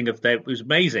this thing of it was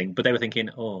amazing, but they were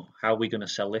thinking, oh, how are we going to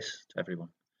sell this to everyone?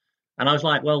 And I was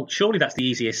like, well, surely that's the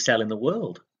easiest sell in the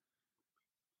world.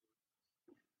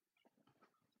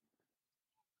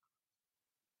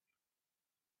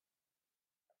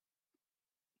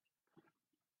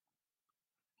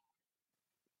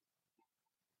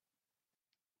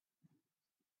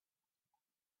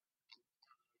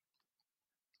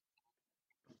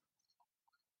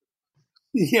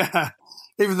 Yeah,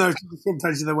 even though it's on the front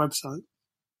page of their website.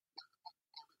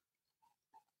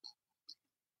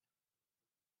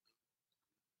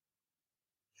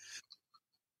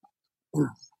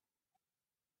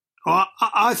 Well,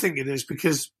 I think it is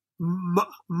because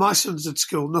my son's at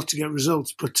school not to get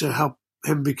results, but to help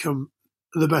him become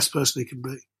the best person he can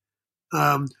be.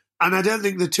 And I don't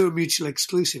think the two are mutually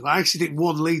exclusive. I actually think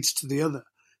one leads to the other.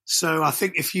 So I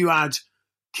think if you had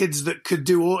kids that could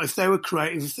do all, if they were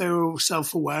creative, if they were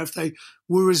self-aware, if they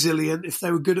were resilient, if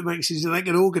they were good at making decisions, they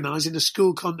could organise in a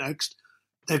school context,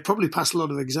 they'd probably pass a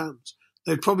lot of exams.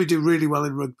 They'd probably do really well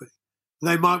in rugby.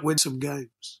 They might win some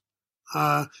games.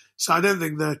 So I don't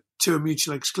think the two are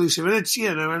mutually exclusive. And it's,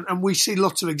 and we see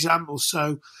lots of examples.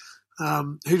 So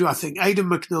who do I think? Aidan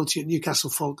McNulty at Newcastle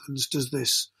Falcons does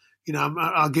this.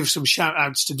 I'll give some shout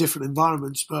outs to different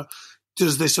environments, but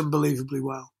does this unbelievably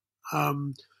well.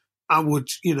 I would,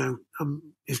 I'm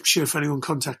sure if anyone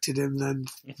contacted him, then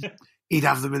he'd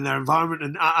have them in their environment.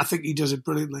 And I think he does it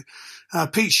brilliantly.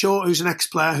 Pete Short, who's an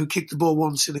ex-player who kicked the ball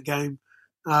once in a game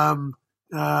and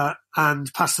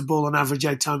passed the ball on average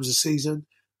 8 times a season,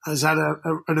 has had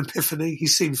an epiphany.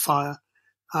 He's seen fire.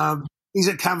 He's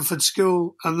at Camford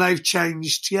School, and they've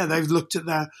changed. Yeah, they've looked at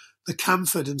the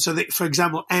Camford. And so, for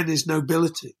example, N is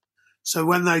nobility. So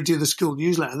when they do the school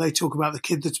newsletter, they talk about the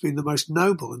kid that's been the most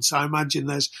noble. And so I imagine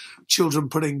there's children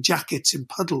putting jackets in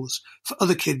puddles for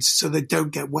other kids so they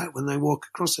don't get wet when they walk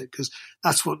across it, because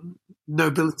that's what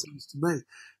nobility is to me.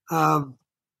 And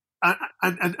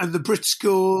the Brit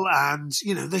School, and,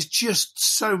 there's just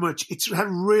so much. It's had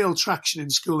real traction in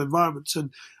school environments.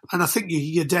 And I think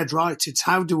you're dead right. It's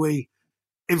how do we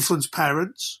influence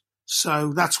parents?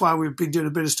 So that's why we've been doing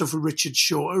a bit of stuff with Richard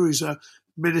Shorter, who's a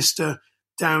minister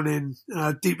down in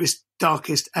deepest,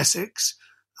 darkest Essex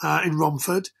in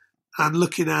Romford, and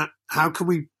looking at how can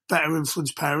we better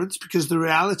influence parents, because the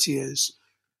reality is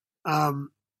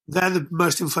they're the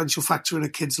most influential factor in a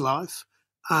kid's life.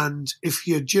 And if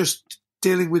you're just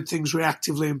dealing with things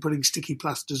reactively and putting sticky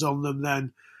plasters on them,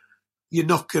 then you're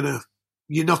not gonna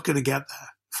get there,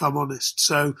 if I'm honest.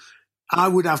 So I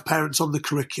would have parents on the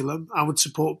curriculum. I would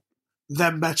support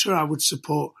them better. I would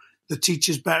support the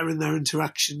teachers better in their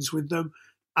interactions with them.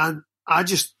 And I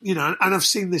just, and I've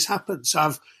seen this happen.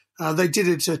 So They did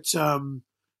it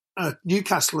at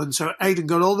Newcastle, and so Aidan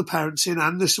got all the parents in,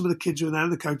 and some of the kids were there,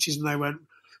 and the coaches, and they went,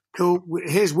 "Cool,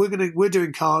 we're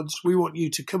doing cards. We want you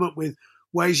to come up with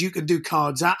ways you can do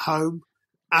cards at home,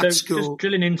 at school." Just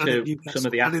drilling into some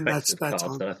of the aspects of cards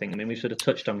time. that I think, we sort of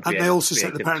touched on. And they also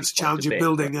set the parents a challenge of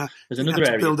building there's another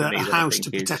area build for a me house to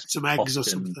protect some eggs or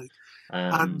something.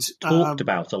 And talked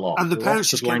about a lot. And the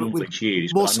parents lots of just came up with language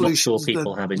used, more but I'm not sure solutions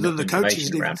people have enough than the coaches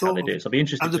information around how they do it. So I'll be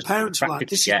interested and the just parents to were like,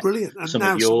 "This is get brilliant." And some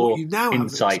now, of your what you now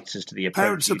insights as to the approach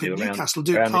parents you up do in around, Newcastle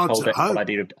do around cards this at whole home.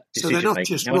 idea of So decision they're not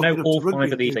making. just Now, I know rocking up all to rugby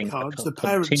five of these doing things cards. are The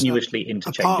parents continuously are part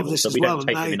interchangeable, of this so as we well, don't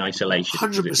take them in isolation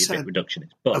because it'd be a bit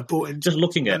reductionist. But just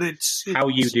looking at how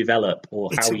you develop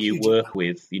or how you work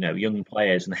with young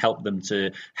players and help them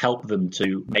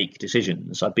to make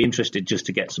decisions, I'd be interested just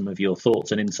to get some of your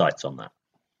thoughts and insights on that.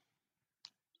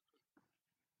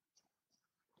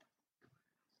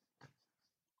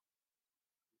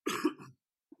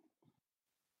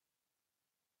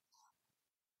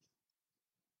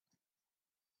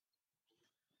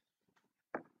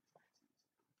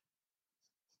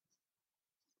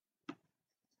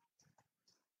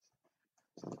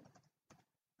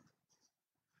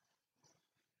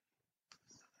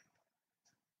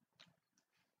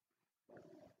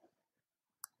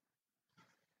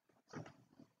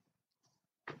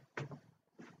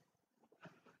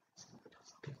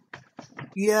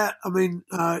 Yeah,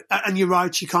 and you're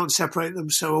right, you can't separate them.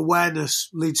 So awareness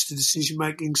leads to decision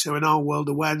making. So in our world,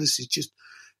 awareness is just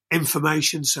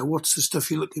information. So what's the stuff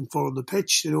you're looking for on the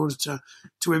pitch in order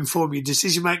to inform your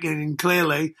decision making? And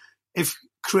clearly, if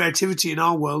creativity in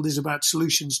our world is about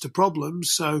solutions to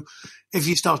problems, so if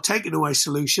you start taking away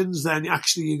solutions, then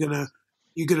actually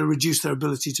you're gonna reduce their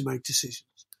ability to make decisions.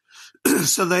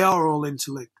 So they are all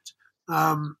interlinked.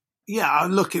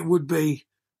 Look, it would be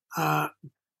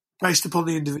based upon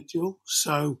the individual.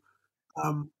 So,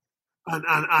 and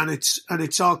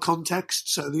it's our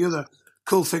context. So the other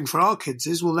cool thing for our kids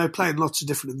is, well, they play in lots of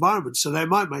different environments, so they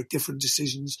might make different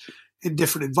decisions in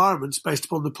different environments based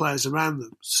upon the players around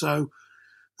them. So,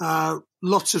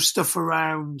 lots of stuff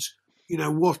around,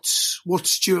 what's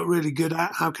Stuart really good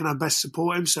at? How can I best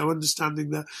support him? So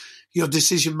understanding that your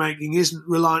decision making isn't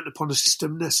reliant upon a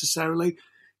system necessarily.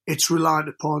 It's reliant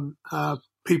upon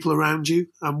people around you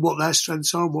and what their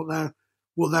strengths are and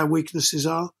what their weaknesses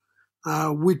are.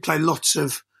 We play lots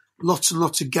and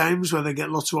lots of games where they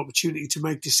get lots of opportunity to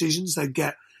make decisions. They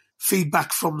get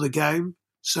feedback from the game.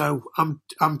 So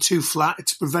I'm too flat.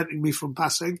 It's preventing me from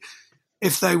passing.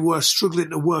 If they were struggling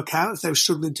to work out, if they were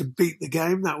struggling to beat the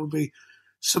game, that would be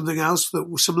something else,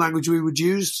 some language we would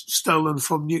use, stolen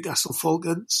from Newcastle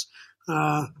Falcons.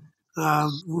 It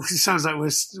sounds like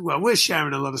we're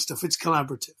sharing a lot of stuff. It's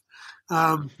collaborative.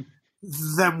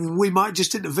 Then we might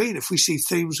just intervene. If we see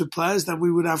themes with players, then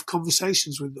we would have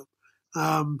conversations with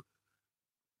them.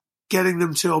 Getting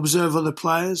them to observe other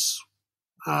players.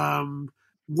 One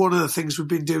of the things we've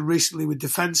been doing recently with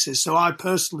defences, so I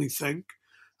personally think,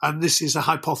 and this is a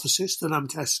hypothesis that I'm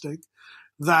testing,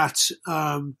 that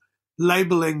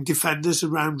labelling defenders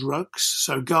around rucks,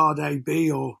 so guard AB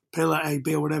or pillar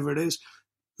AB or whatever it is,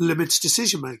 limits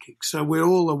decision making. So we're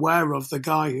all aware of the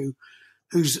guy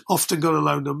who's often got a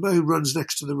low number, who runs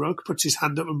next to the ruck, puts his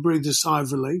hand up and breathes a sigh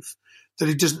of relief, that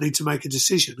he doesn't need to make a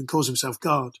decision and calls himself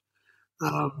guard.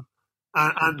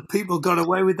 And people got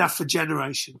away with that for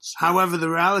generations. However, the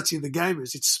reality of the game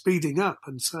is it's speeding up.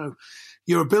 And so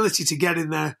your ability to get in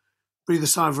there, breathe a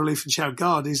sigh of relief and shout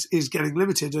guard is getting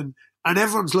limited. And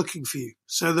everyone's looking for you.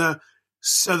 So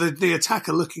the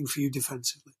attacker looking for you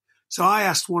defensively. So I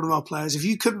asked one of our players, if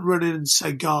you couldn't run in and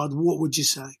say guard, what would you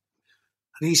say?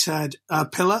 And he said,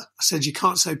 pillar. I said, you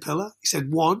can't say pillar. He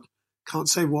said, one, can't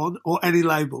say one, or any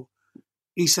label.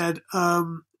 He said,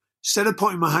 instead of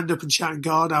pointing my hand up and shouting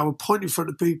guard, I would point in front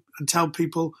of people and tell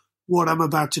people what I'm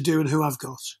about to do and who I've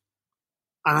got.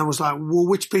 And I was like, well,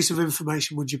 which piece of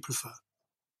information would you prefer?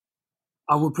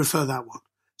 I would prefer that one.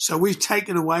 So we've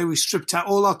stripped out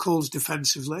all our calls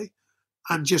defensively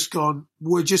and just gone,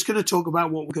 we're just going to talk about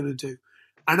what we're going to do.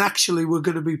 And actually, we're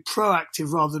going to be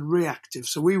proactive rather than reactive.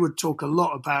 So we would talk a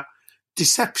lot about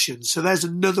deception. So there's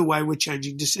another way we're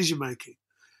changing decision making.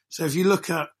 So if you look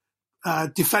at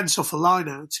defence off a line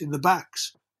out in the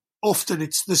backs, often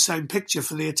it's the same picture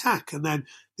for the attack. And then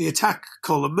the attack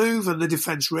call a move and the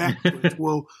defence react to it.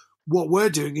 Well, what we're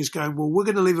doing is going, well, we're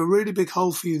going to leave a really big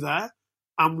hole for you there.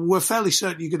 And we're fairly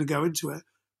certain you're going to go into it.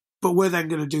 But we're then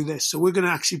going to do this. So we're going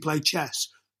to actually play chess.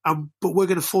 But we're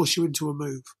going to force you into a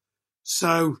move.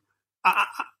 So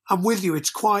I'm with you.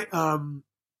 It's quite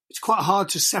hard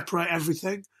to separate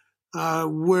everything.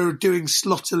 We're doing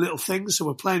lots of little things. So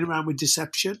we're playing around with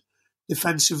deception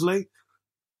defensively.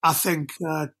 I think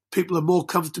people are more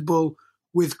comfortable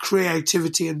with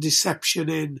creativity and deception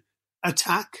in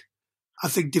attack. I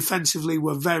think defensively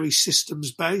we're very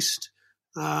systems based.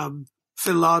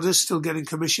 Phil Larder's still getting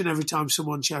commission every time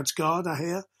someone shouts guard, I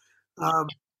hear.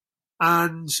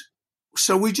 And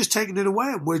so we're just taking it away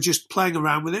and we're just playing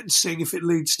around with it and seeing if it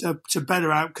leads to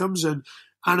better outcomes and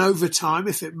over time,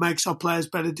 if it makes our players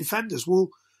better defenders. Well,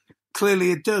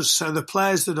 clearly it does. So the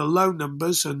players that are low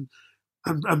numbers and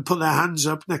put their hands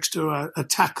up next to a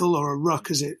tackle or a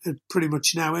ruck, as it pretty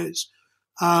much now is,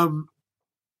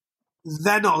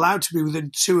 they're not allowed to be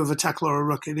within 2 of a tackle or a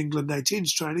ruck in England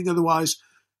 18s training. Otherwise,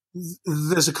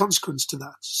 there's a consequence to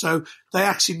that. So they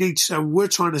actually need to, so we're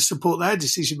trying to support their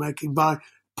decision making by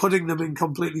putting them in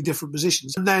completely different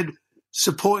positions and then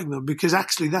supporting them, because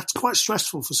actually that's quite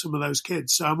stressful for some of those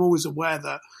kids. So I'm always aware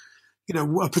that,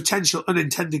 a potential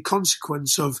unintended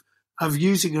consequence of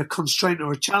using a constraint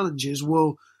or a challenge is,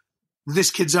 well,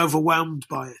 this kid's overwhelmed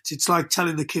by it. It's like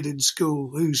telling the kid in school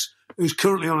who's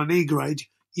currently on an E grade,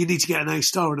 you need to get an A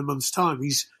star in a month's time.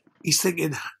 He's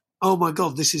thinking, oh my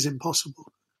God, this is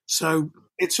impossible. So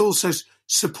it's also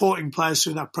supporting players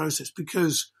through that process,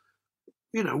 because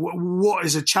what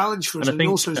is a challenge for us, and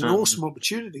also is an awesome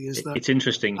opportunity, is that it's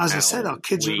interesting. As I said, our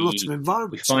kids are in lots of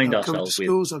environments. We find they'll ourselves come to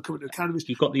schools, they'll come to academies.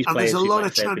 You've got these and players there's a lot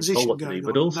of who transition going on.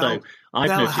 But also, I've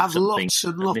noticed have something, lots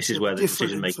and lots this is where the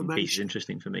decision-making piece is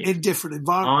interesting for me. In different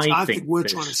environments, I think we're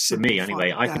trying to simplify. For me,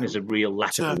 anyway, I think there's a real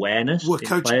lack of awareness. We're in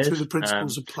coaching players. through the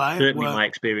principles of play. Certainly, my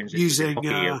experience is using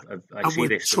I see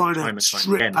this trying time to and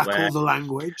time again, back where all the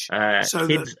language. So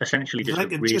kids essentially just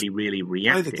look really, really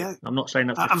reactive. I'm not saying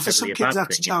that's necessarily a bad thing. And for some kids,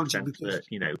 that's challenging because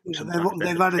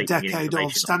they've had a decade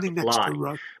of standing next to a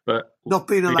ruck, but not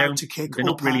being allowed to kick. They're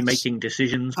not really making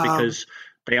decisions because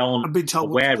they aren't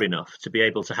aware enough to be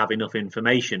able to have enough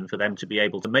information for them to be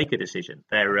able to make a decision.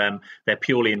 They're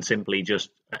purely and simply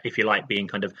just, if you like, being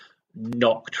kind of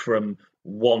knocked from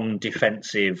one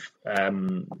defensive,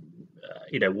 one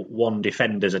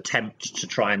defender's attempt to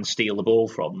try and steal the ball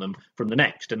from them from the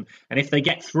next. And if they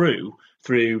get through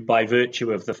by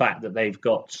virtue of the fact that they've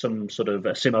got some sort of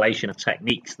assimilation of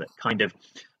techniques that kind of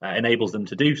enables them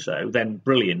to do so, then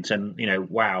brilliant, and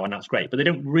wow, and that's great. But they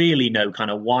don't really know kind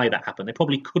of why that happened. They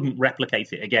probably couldn't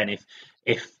replicate it again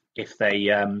if they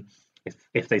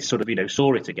sort of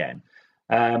saw it again.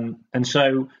 And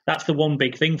so that's the one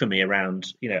big thing for me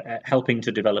around helping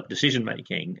to develop decision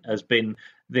making, has been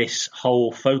this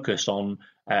whole focus on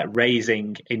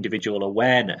raising individual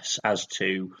awareness as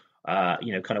to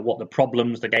kind of what the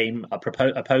problems the game are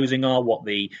opposing are, what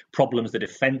the problems the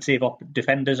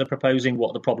defenders are proposing,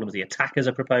 what the problems the attackers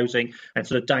are proposing, and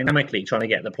sort of dynamically trying to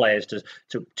get the players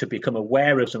to become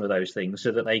aware of some of those things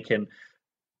so that they can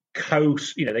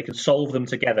they can solve them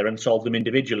together and solve them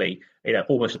individually,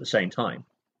 almost at the same time.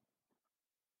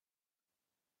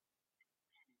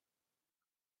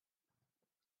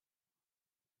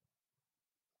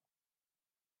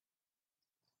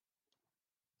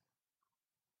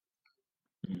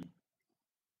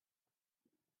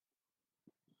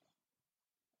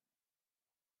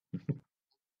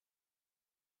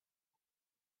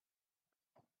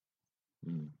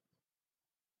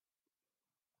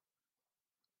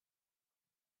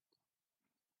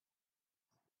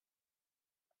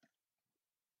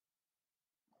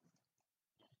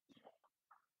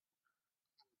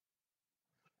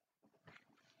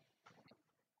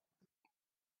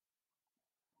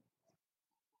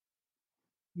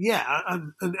 Yeah,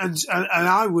 and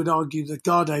I would argue that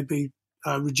guard AB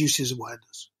reduces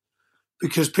awareness,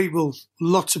 because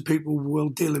lots of people will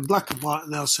deal in black and white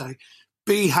and they'll say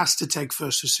B has to take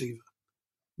first receiver.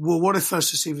 Well, what if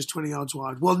first receiver is 20 yards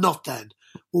wide? Well, not then.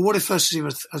 Well, what if first receiver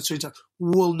is 3 times?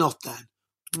 Well, not then.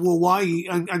 Well, why?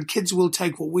 And kids will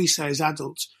take what we say as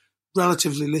adults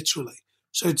relatively literally.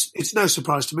 So it's no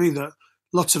surprise to me that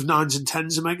lots of 9s and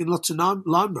 10s are making lots of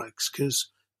line breaks, because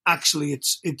actually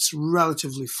it's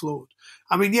relatively flawed.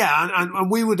 I mean, yeah, and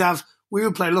we would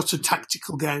play lots of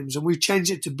tactical games, and we've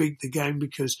changed it to beat the game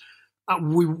because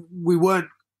we weren't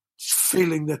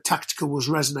feeling that tactical was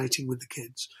resonating with the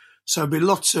kids. So there'd be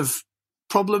lots of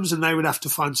problems and they would have to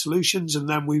find solutions, and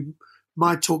then we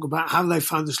might talk about how they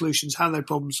found the solutions, how they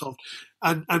problem solved.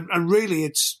 And really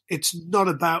it's not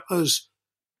about us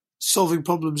solving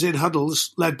problems in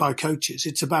huddles led by coaches.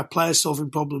 It's about players solving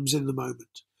problems in the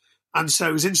moment. And so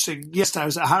it was interesting. Yesterday I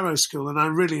was at Harrow School and I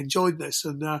really enjoyed this.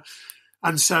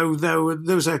 And so there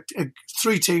was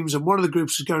 3 teams, and one of the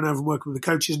groups was going over and working with the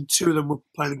coaches, and 2 of them were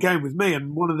playing a game with me.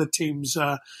 And one of the teams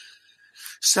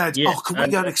said, can we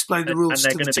go and explain the rules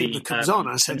to the team that comes on?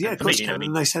 I said, yeah, of course you can.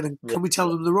 And they said, can we tell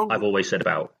them the wrong one? I've always said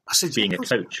about being a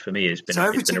coach for me has been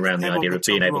around the idea of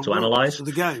being able to analyse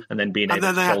and then being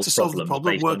able to solve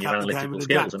problems based on your analytical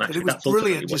skills. And actually, that's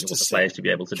ultimately what you want the players to be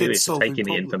able to do, is to take in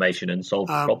the information and solve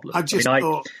the problem. I just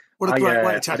thought, what a great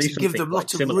way to actually give them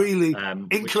lots of really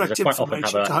incorrect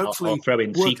information to hopefully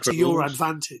work to your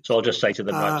advantage. So I'll just say to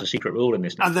them, there's a secret rule in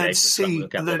this, and then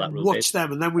watch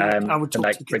them, and then I would talk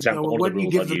to kids. When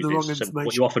you give them the wrong information,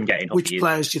 what you often get in which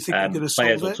players do you think are going to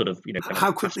solve it? Sort of,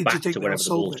 how quickly do you think they'll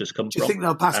solve it? Do you think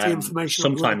they'll pass the information?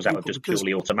 Sometimes that would just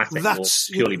purely automatic, or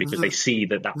purely because they see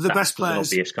that that's the best players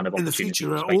obvious kind of in the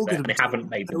future are all going to. They haven't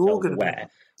made themselves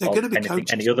aware. They're going to be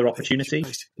coaches. Any other opportunity?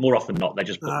 More often than not, they're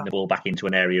just putting the ball back into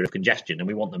an area of congestion, and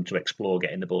we want them to explore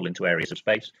getting the ball into areas of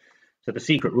space. So the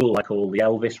secret rule I call the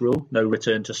Elvis rule: no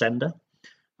return to sender.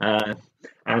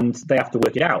 And they have to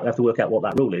work it out. They have to work out what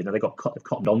that rule is. Now they've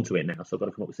cottoned onto it now, so I've got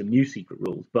to come up with some new secret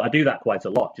rules. But I do that quite a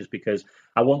lot, just because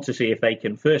I want to see if they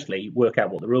can, firstly, work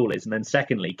out what the rule is, and then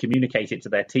secondly, communicate it to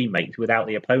their teammates without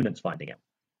the opponents finding out.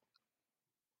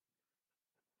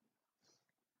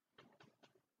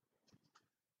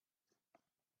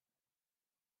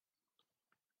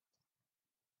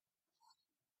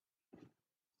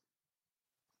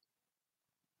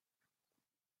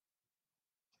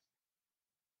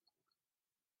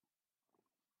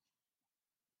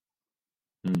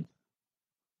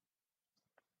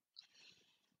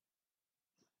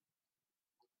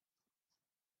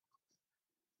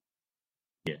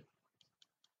 Yeah.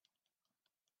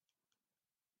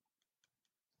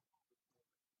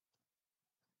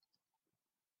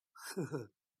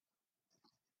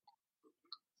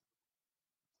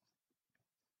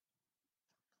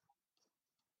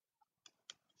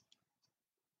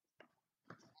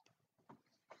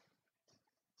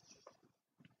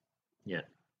 Yeah.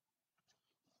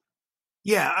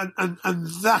 Yeah, and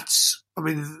that's, I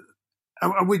mean,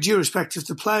 with due respect, if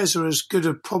the players are as good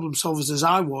at problem solvers as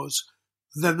I was,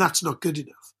 then that's not good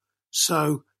enough.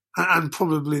 So, and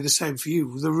probably the same for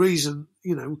you. The reason,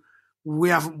 we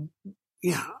haven't,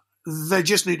 they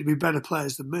just need to be better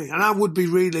players than me. And I would be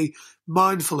really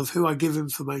mindful of who I give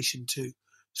information to.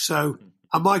 So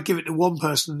I might give it to one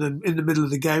person in the middle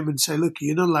of the game and say, look,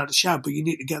 you're not allowed to shout, but you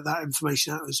need to get that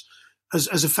information out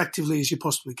as effectively as you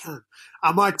possibly can.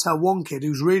 I might tell one kid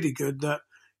who's really good that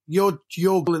your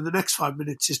goal in the next 5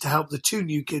 minutes is to help the two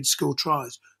new kids score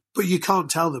tries. But you can't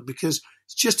tell them, because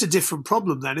it's just a different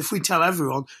problem then. If we tell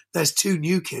everyone there's two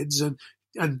new kids and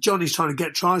Johnny's trying to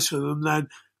get tries for them, then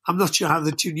I'm not sure how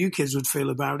the two new kids would feel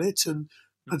about it. And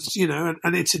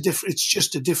it's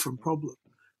just a different problem.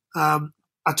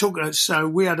 So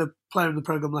we had a player in the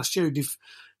program last year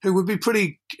who would be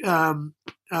pretty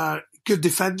good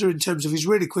defender in terms of he's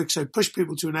really quick, so push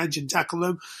people to an edge and tackle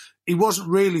them. He wasn't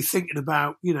really thinking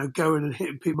about, going and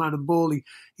hitting people man and ball.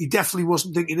 He definitely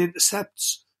wasn't thinking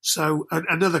intercepts. So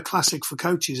another classic for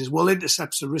coaches is, well,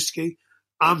 intercepts are risky.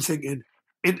 I'm thinking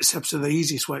intercepts are the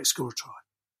easiest way to score a try.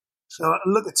 So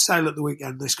look at Sale at the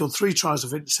weekend. They scored 3 tries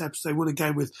of intercepts. They won a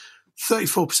game with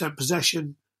 34%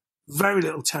 possession, very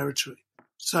little territory.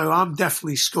 So I'm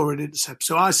definitely scoring intercepts.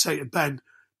 So I say to Ben,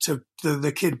 to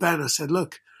the kid Ben, I said,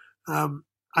 look,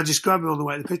 I just grab him on the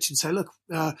way to the pitch and say, look,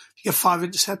 if you get 5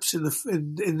 intercepts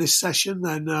in this session,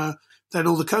 then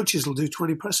all the coaches will do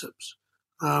 20 press-ups.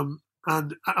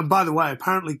 And by the way,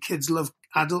 apparently kids love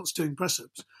adults doing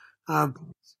press-ups.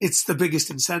 It's the biggest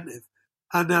incentive.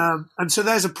 And so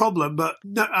there's a problem, but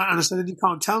no, and I said, then you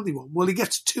can't tell anyone. Well, he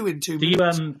gets 2 in 2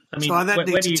 minutes. So I then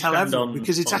need to tell everyone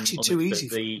because it's actually too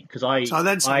easy. So I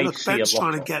then say, look, Ben's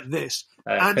trying to get this.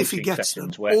 And if he gets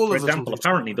them, all of us will do. For example,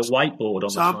 apparently the whiteboard on the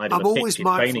side of the pitch in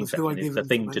training session is the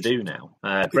thing to do now.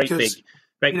 Great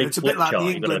big flip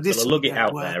chart. You've got to lug it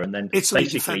out there, and then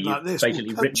basically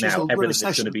you've written out everything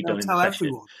that's going to be done in the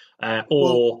session.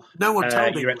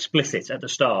 You're explicit at the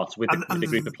start with the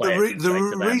group of players.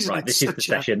 The reason this is the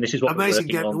session, this is what we're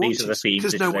working on, these are the themes,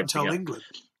 because no one told England.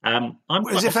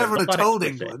 Whereas if everyone had told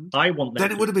England, I want them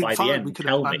then it would have been fine. We could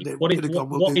have planned it. What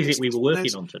is it we were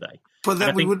working on today? But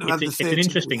then we wouldn't have had the theatre. It's an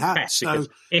interesting test, because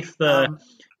if the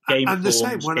game and the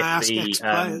same when I ask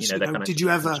ex-players, did you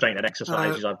ever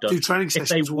exercises I've done, do training if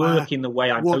sessions they work in the way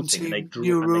I'm hoping, and they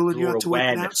draw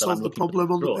awareness that I'm looking for,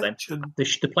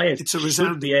 the players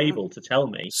should be able to tell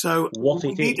me what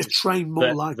it is. Need to train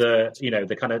more like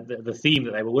the kind of the theme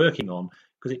that they were working on,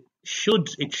 because they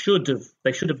should have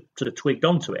sort of twigged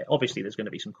onto it. Obviously, there's going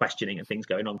to be some questioning and things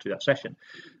going on through that session,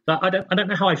 but I don't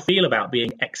know how I feel about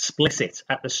being explicit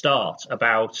at the start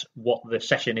about what the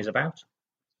session is about.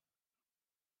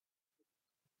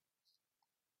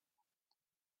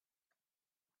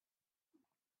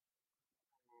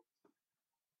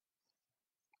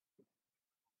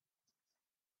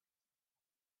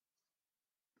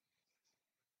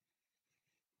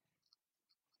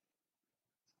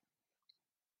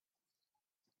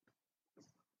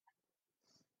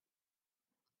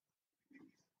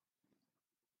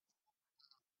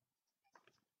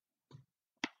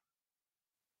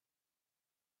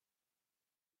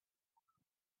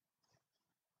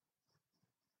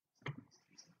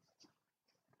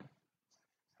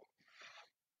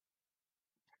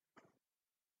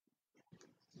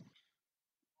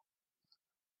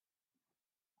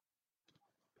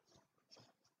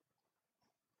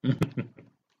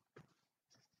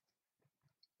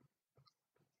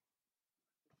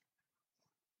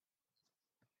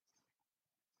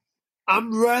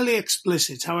 I'm rarely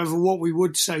explicit. However, what we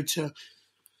would say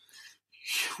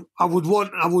I would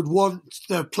want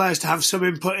the players to have some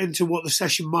input into what the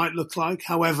session might look like.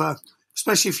 However,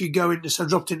 especially if you go into, so I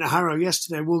dropped into Harrow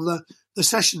yesterday. Well, the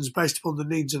session's based upon the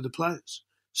needs of the players.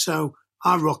 So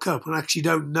I rock up and actually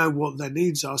don't know what their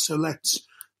needs are. So let's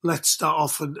start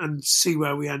off and see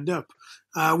where we end up.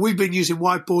 We've been using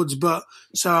whiteboards, but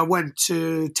so I went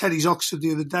to Teddy's Oxford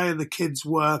the other day, and the kids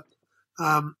were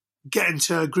get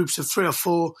into groups of 3 or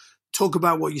 4, talk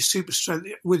about what your super strength,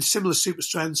 with similar super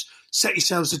strengths, set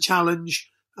yourselves a challenge.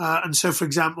 And so, for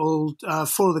example,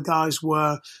 4 of the guys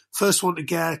were first one to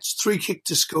get 3 kick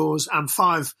to scores and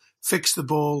 5 fix the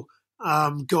ball,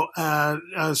 got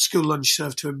a school lunch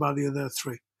served to him by the other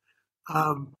 3.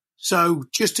 So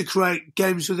just to create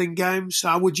games within games, so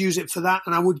I would use it for that,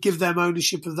 and I would give them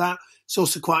ownership of that. It's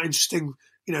also quite interesting.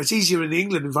 You know, it's easier in the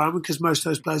England environment because most of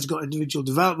those players have got individual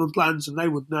development plans, and they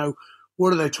would know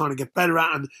what are they trying to get better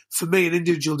at. And for me, an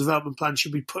individual development plan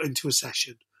should be put into a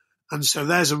session. And so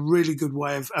there's a really good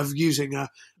way of using a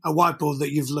whiteboard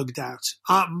that you've lugged out.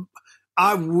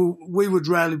 We would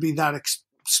rarely be that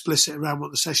explicit around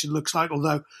what the session looks like,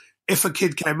 although if a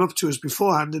kid came up to us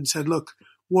beforehand and said, look,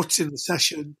 what's in the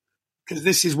session, because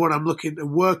this is what I'm looking to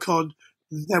work on,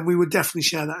 then we would definitely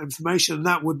share that information. And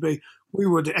that would be, we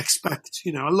would expect,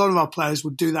 you know, a lot of our players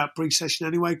would do that pre-session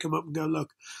anyway, come up and go,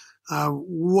 look,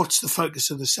 what's the focus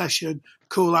of the session?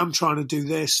 Cool, I'm trying to do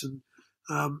this.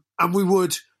 And we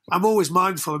would, I'm always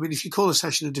mindful. I mean, if you call a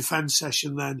session a defence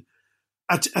session, then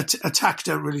attack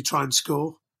don't really try and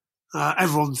score.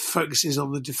 Everyone focuses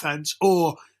on the defence,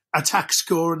 or attack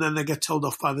score and then they get told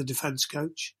off by the defence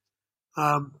coach.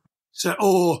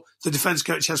 Or the defence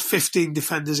coach has 15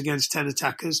 defenders against 10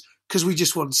 attackers because we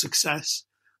just want success.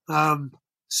 Or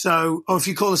if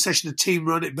you call a session a team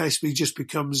run, it basically just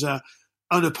becomes a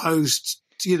unopposed,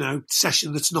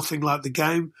 session that's nothing like the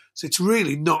game. So it's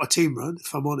really not a team run,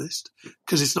 if I'm honest,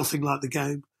 because it's nothing like the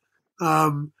game.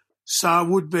 So I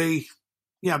would be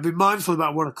mindful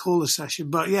about what I call a session.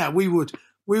 But yeah, we would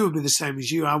be the same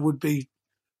as you. I would be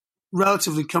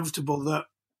relatively comfortable that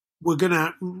we're going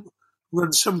to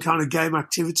run some kind of game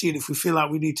activity, and if we feel like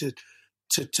we need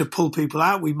to pull people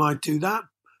out, we might do that.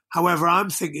 However, I'm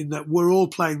thinking that we're all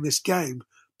playing this game,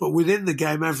 but within the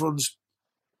game, everyone's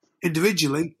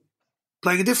individually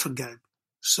playing a different game.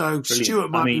 So Brilliant. Stuart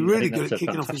might be really good at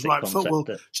kicking off his right foot. Well,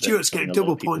 Stuart's getting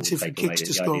double points if he kicks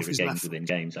to score off his left foot.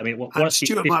 I mean, and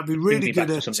Stuart might be really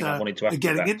good at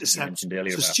getting intercepts.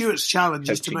 So Stuart's challenge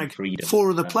is to make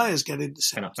 4 other players get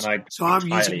intercepts. So I'm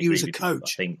using you as a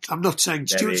coach. I'm not saying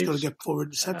Stuart's got to get 4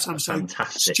 intercepts. I'm saying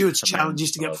Stuart's challenge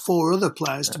is to get 4 other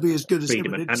players to be as good as him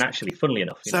at intercepts. And actually, funnily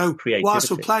enough, so whilst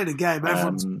we're playing a game,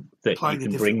 everyone's that you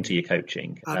can bring to your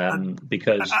coaching,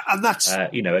 because that's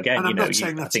again, I'm not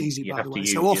saying that's easy, by the way.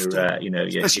 So often,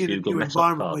 especially in a new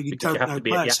environment where you don't know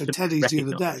players. So Teddy's the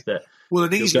other day. Well,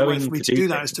 an easy way for me to do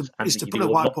that is to put a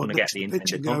whiteboard next to the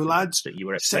pitch and go, lads,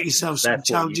 set yourselves some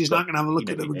challenges. I'm going to have a look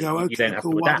at them and go, okay,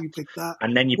 cool, why do you pick that?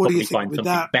 And then you probably find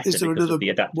something better because of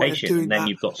the adaptation, and then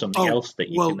you've got something else that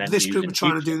you can then use. This group are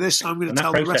trying to do this, so I'm going to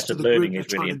tell the rest of the group they're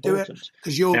trying to do it,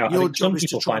 because your job is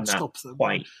to try and stop them.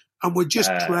 And we're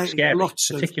just creating scary, lots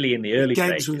of particularly in the early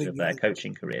stages of their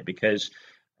coaching career, because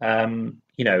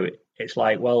it's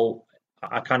like, well,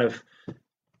 I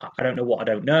don't know what I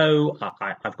don't know.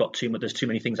 I've got there's too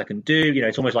many things I can do.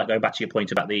 It's almost like going back to your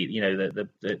point about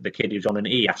the kid who's on an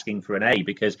E asking for an A,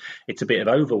 because it's a bit of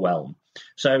overwhelm.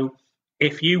 So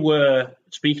if you were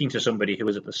speaking to somebody who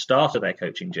was at the start of their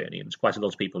coaching journey, and there's quite a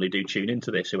lot of people who do tune into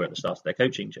this who are at the start of their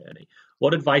coaching journey,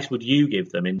 what advice would you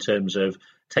give them in terms of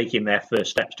taking their first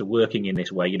steps to working in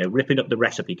this way, ripping up the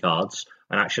recipe cards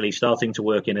and actually starting to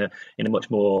work in a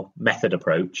much more method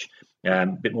approach, a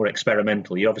bit more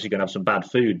experimental? You're obviously going to have some bad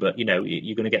food, but you're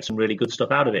going to get some really good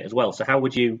stuff out of it as well. So how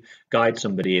would you guide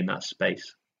somebody in that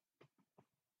space?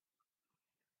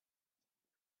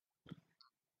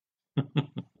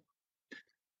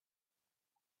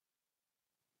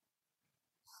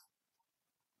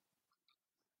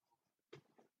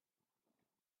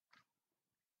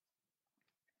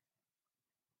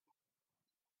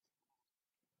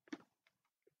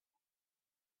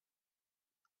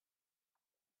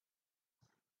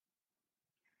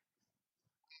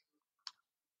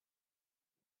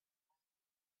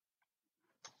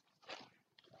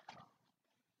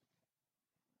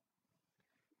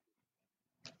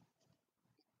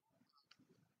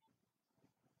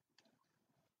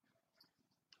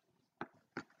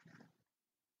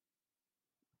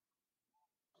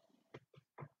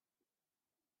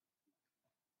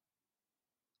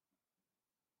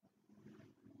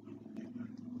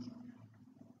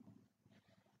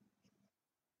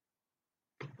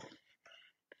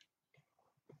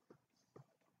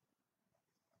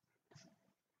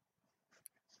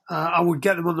 I would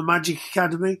get them on the Magic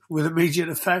Academy with immediate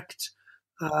effect.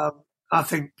 I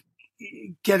think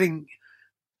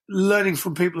learning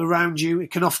from people around you,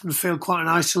 it can often feel quite an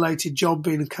isolated job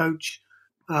being a coach.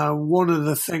 One of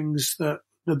the things that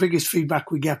the biggest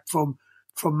feedback we get from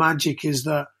Magic is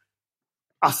that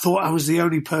I thought I was the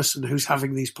only person who's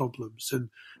having these problems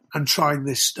and trying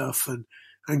this stuff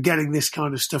and getting this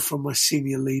kind of stuff from my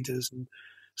senior leaders. And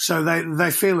so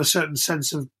they feel a certain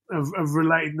sense of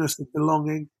relatedness and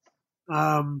belonging.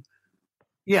 And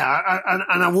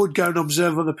I would go and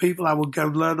observe other people. I would go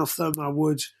and learn off them. I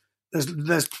would.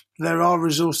 There are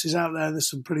resources out there. There's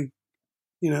some pretty,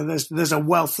 there's a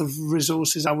wealth of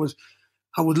resources. I would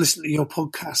listen to your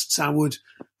podcasts. I would,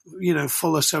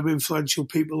 follow some influential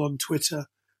people on Twitter.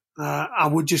 I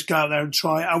would just go out there and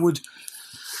try. I would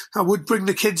bring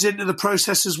the kids into the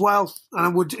process as well, and I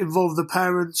would involve the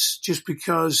parents, just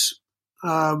because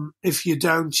if you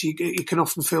don't, you can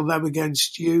often feel them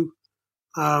against you.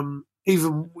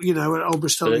 Even, at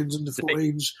Albristolians and the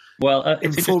 14s. Well,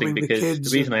 it's informing interesting because the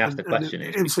kids the reason I asked the question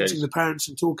is influencing because the parents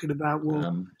and talking about,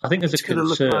 I think there's a concern.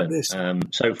 Look like this.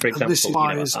 So, for example, this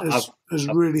has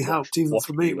really helped. Even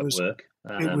for me,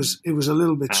 it was a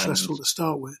little bit stressful to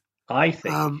start with. I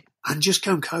think, and just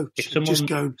go and coach.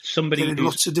 Somebody in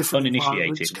lots of different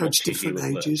environments, coach different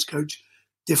ages, coach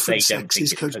different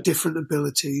sexes, coach different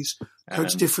abilities,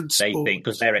 coach different sports. They think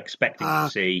because they're expecting to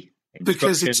see.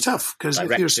 Because it's tough. Because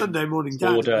if you're a Sunday morning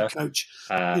dad and a coach,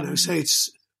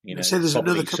 say there's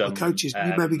another couple of coaches,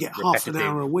 you maybe get half an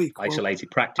hour a week. Isolated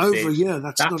practices. Over a year,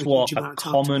 that's not a what huge amount of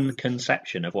time. Common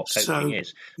conception of what coaching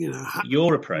is.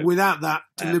 Your approach, without that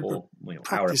deliberate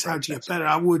practice, how do you get better?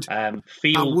 I would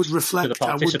reflect.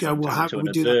 I would go, well, how can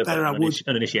we do that better? I would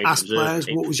ask players,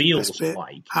 what was your best bit?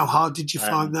 How hard did you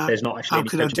find that? How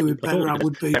could I do it better? I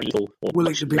would be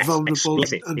willing to be vulnerable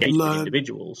and learn.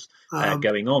 Individuals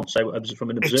going on. So, from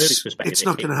an observer's perspective, it's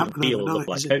not going to happen overnight,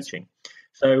 like coaching.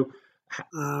 So.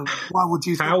 Why would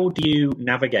you? How do you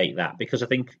navigate that? Because I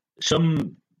think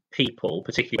some people,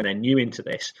 particularly when they're new into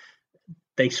this,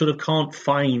 they sort of can't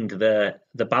find the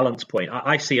balance point.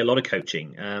 I see a lot of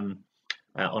coaching on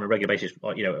a regular basis,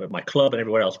 at my club and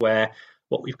everywhere else, where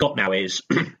what we've got now is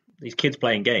these kids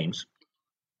playing games,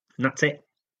 and that's it.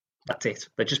 That's it.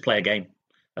 They just play a game,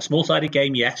 a small-sided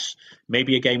game, yes,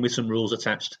 maybe a game with some rules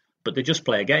attached, but they just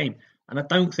play a game. And I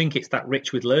don't think it's that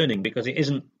rich with learning because it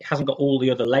hasn't got all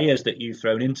the other layers that you've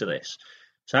thrown into this.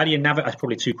 So how do you navigate? That's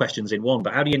probably two questions in one,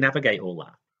 but how do you navigate all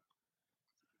that?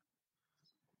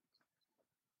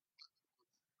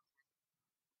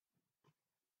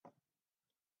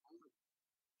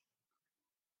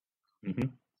 Mm-hmm.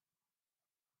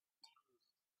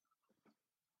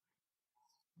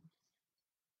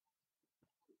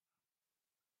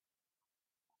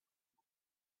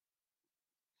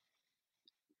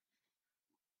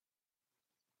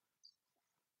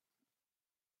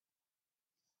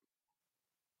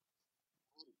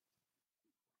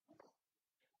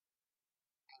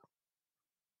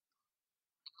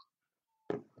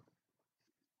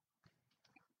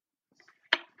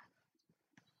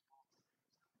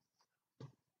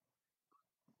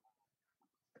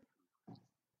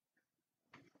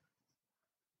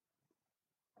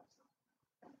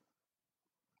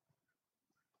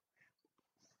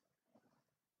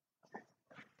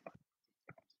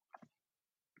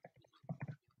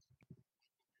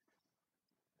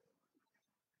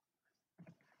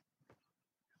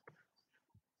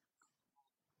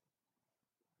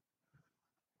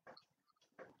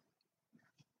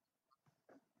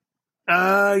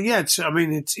 And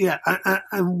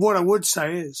what I would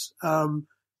say is,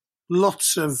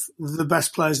 lots of the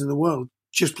best players in the world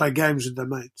just play games with their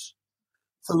mates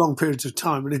for long periods of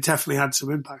time, and it definitely had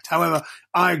some impact. However,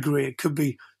 I agree it could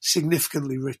be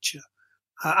significantly richer.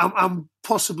 And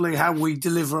possibly how we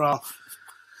deliver our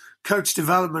coach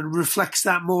development reflects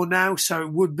that more now. So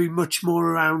it would be much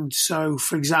more around. So,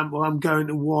 for example, I'm going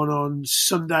to one on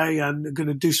Sunday and going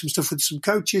to do some stuff with some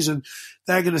coaches, and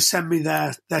they're going to send me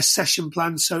their session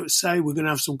plan. So to say, we're going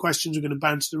to have some questions. We're going to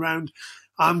bounce it around.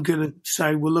 I'm going to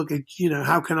say, well, look,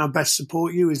 how can I best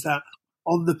support you? Is that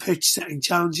on the pitch setting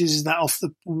challenges? Is that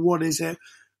what is it?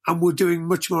 And we're doing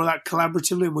much more of that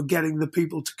collaboratively, and we're getting the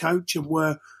people to coach, and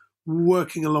we're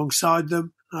working alongside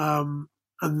them.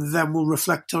 And then we'll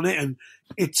reflect on it. And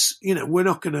it's, we're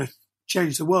not going to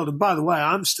change the world. And by the way,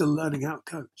 I'm still learning how to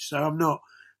coach. So I'm not,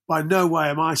 by no way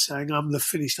am I saying I'm the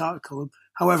finished article.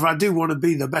 However, I do want to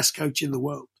be the best coach in the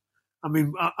world. I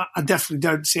mean, I definitely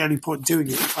don't see any point doing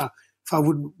it if I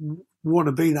wouldn't want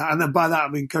to be that. And then by that, I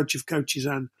mean coach of coaches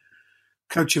and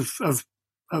coach of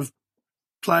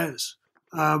players.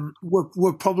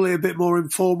 We're probably a bit more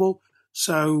informal.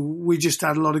 So we just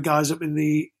had a lot of guys up in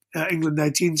the England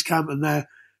 18s camp, and they're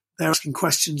asking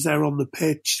questions there on the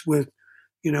pitch. We're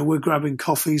grabbing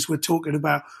coffees. We're talking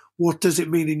about what does it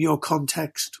mean in your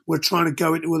context. We're trying to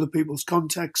go into other people's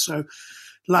context. So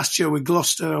last year with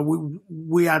Gloucester,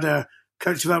 we had a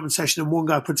coach development session, and one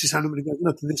guy put his hand up and he goes,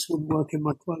 "Look, this wouldn't work in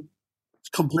my club. It's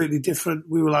completely different."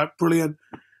 We were like, "Brilliant.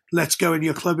 Let's go in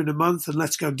your club in a month and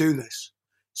let's go do this."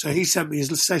 So he sent me his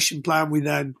session plan. We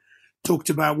then talked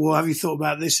about, well, have you thought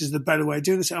about this? Is the better way of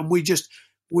doing this? And we just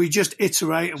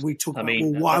iterate, and we talk about,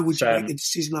 well, why would you make a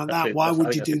decision like that? Why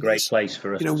would you do this? That's a great place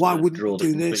for us. Why wouldn't you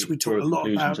do this? We talk a lot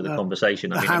about the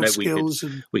conversation. I know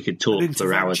we could talk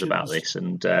for hours about this,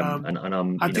 and I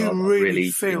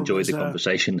really enjoyed the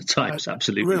conversation. The time's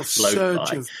absolutely flown by.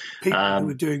 Of people who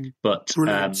are doing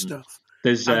brilliant stuff.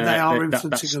 There's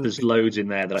loads in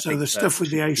there that I think. So the stuff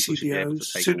with the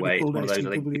ACDOs, take away. It's one of those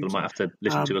I think people might have to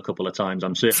listen to a couple of times.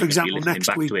 I'm certainly going to be listening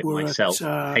back to it myself.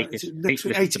 Hate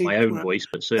listening to my own voice,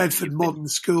 but certainly Bedford Modern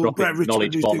School, Brett Richmond,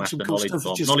 knowledge bomb after knowledge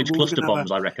bomb, knowledge cluster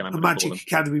bombs. I reckon I'm a Magic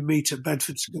Academy meet at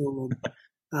Bedford School.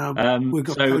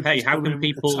 So, hey, how can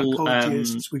people?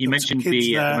 You mentioned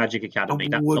the Magic Academy.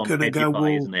 That's on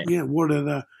Edufii, isn't it? Yeah. What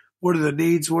are the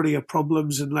needs? What are your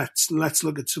problems? And let's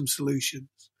look at some solutions.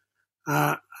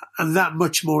 And that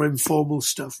much more informal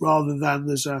stuff, rather than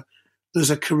there's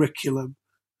a curriculum,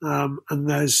 and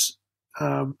there's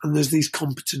these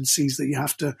competencies that you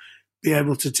have to be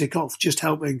able to tick off. Just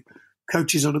helping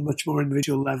coaches on a much more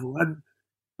individual level. And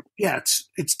yeah,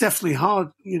 it's definitely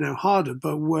harder,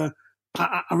 but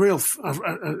I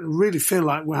really feel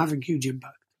like we're having huge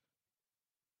impact.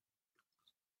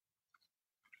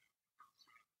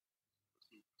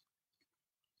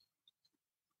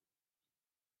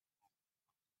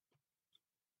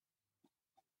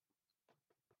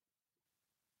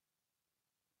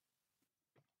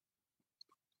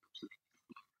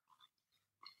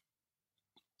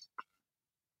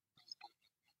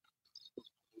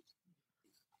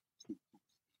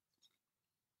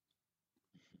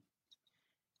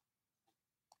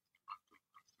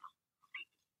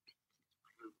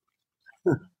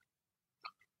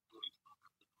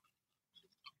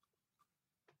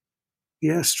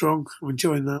 Yeah, strong. I'm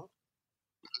enjoying that.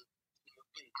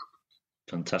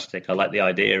 Fantastic. I like the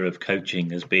idea of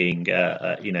coaching as being,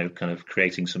 kind of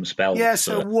creating some spells. Yeah.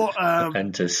 So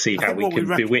and to see how we can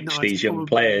bewitch these young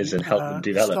players and help them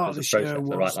develop as a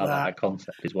process. That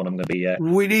concept is what I'm going to be.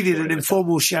 We needed an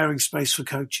informal sharing space for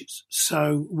coaches,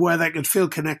 so where they could feel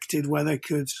connected, where they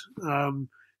could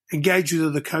engage with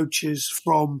other coaches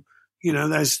from.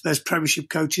 There's Premiership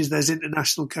coaches, there's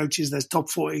international coaches, there's top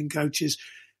 14 coaches,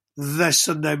 there's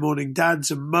Sunday morning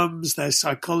dads and mums, there's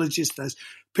psychologists, there's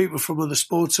people from other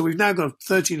sports. So we've now got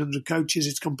 1,300 coaches.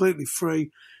 It's completely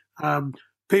free.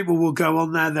 People will go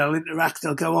on there, they'll interact,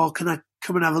 they'll go, "Oh, can I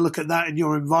come and have a look at that in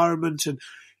your environment?" And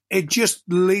it just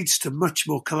leads to much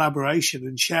more collaboration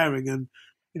and sharing. And,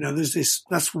 there's this,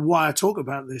 that's why I talk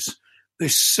about this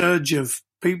surge of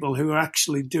people who are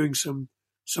actually doing some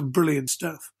brilliant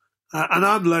stuff. And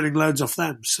I'm learning loads off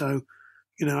them. So,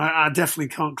 I definitely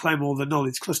can't claim all the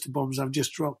knowledge cluster bombs I've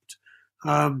just dropped.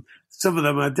 Some of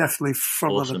them are definitely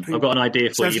from other people. I've got an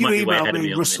idea for you. You might be way ahead of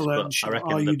me on Russell this, Earnshaw, but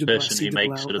I reckon the person who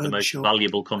makes sort of the most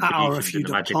valuable contributions in the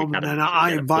Magic Academy. And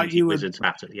I invite you. Wizards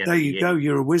hat at the end there of the you year. go.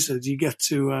 You're a wizard. You get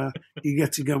to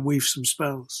go and weave some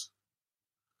spells.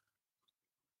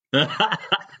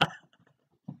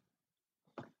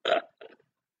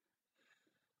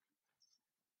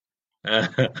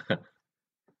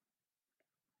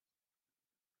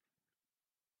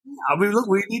 I mean, look,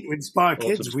 we need to inspire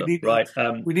kids. We need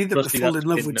them to fall in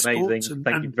love with sports. And,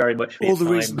 Thank you very much for all your the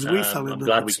reasons we fell in love I'm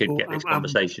glad with we could get this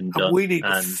conversation done. And we need to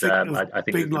I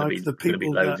think there's going to be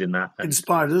loads in that.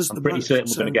 Inspired us. I'm pretty certain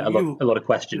we're going to get a lot of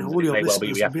questions. It may well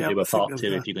be we have to do a part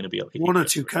 2 if you're going to be up here. One or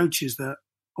two coaches that,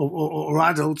 or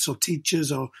adults or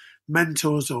teachers or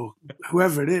mentors or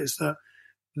whoever it is that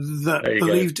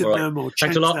believed in them or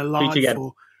changed their life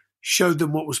or showed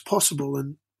them what was possible.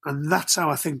 And that's how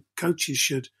I think coaches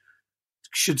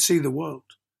should see the world.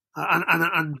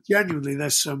 And genuinely,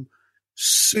 there's some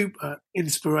super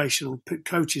inspirational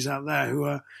coaches out there who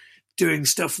are doing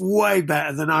stuff way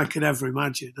better than I could ever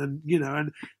imagine.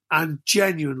 And, and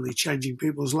genuinely changing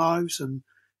people's lives. And,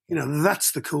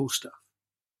 that's the cool stuff.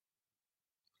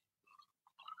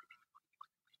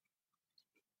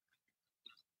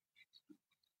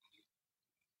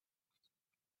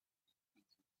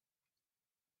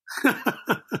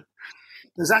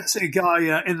 There's actually a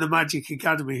guy in the Magic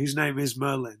Academy whose name is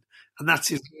Merlin, and that's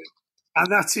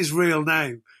his real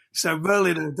name. So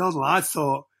Merlin O'Donnell, I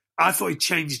thought he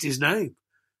changed his name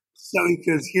so he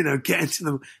could, get into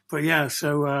them. But yeah,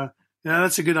 so Yeah,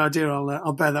 that's a good idea.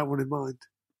 I'll bear that one in mind.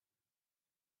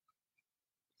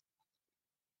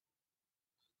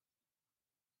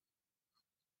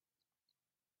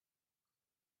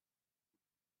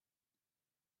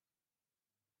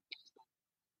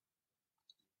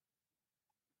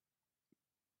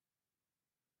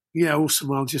 Yeah,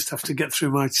 awesome. I'll just have to get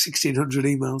through my 1,600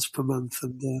 emails per month,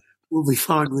 and we'll be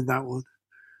fine with that one.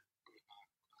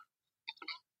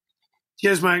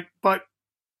 Cheers, mate. Bye.